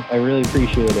you, man. I really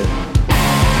appreciate it.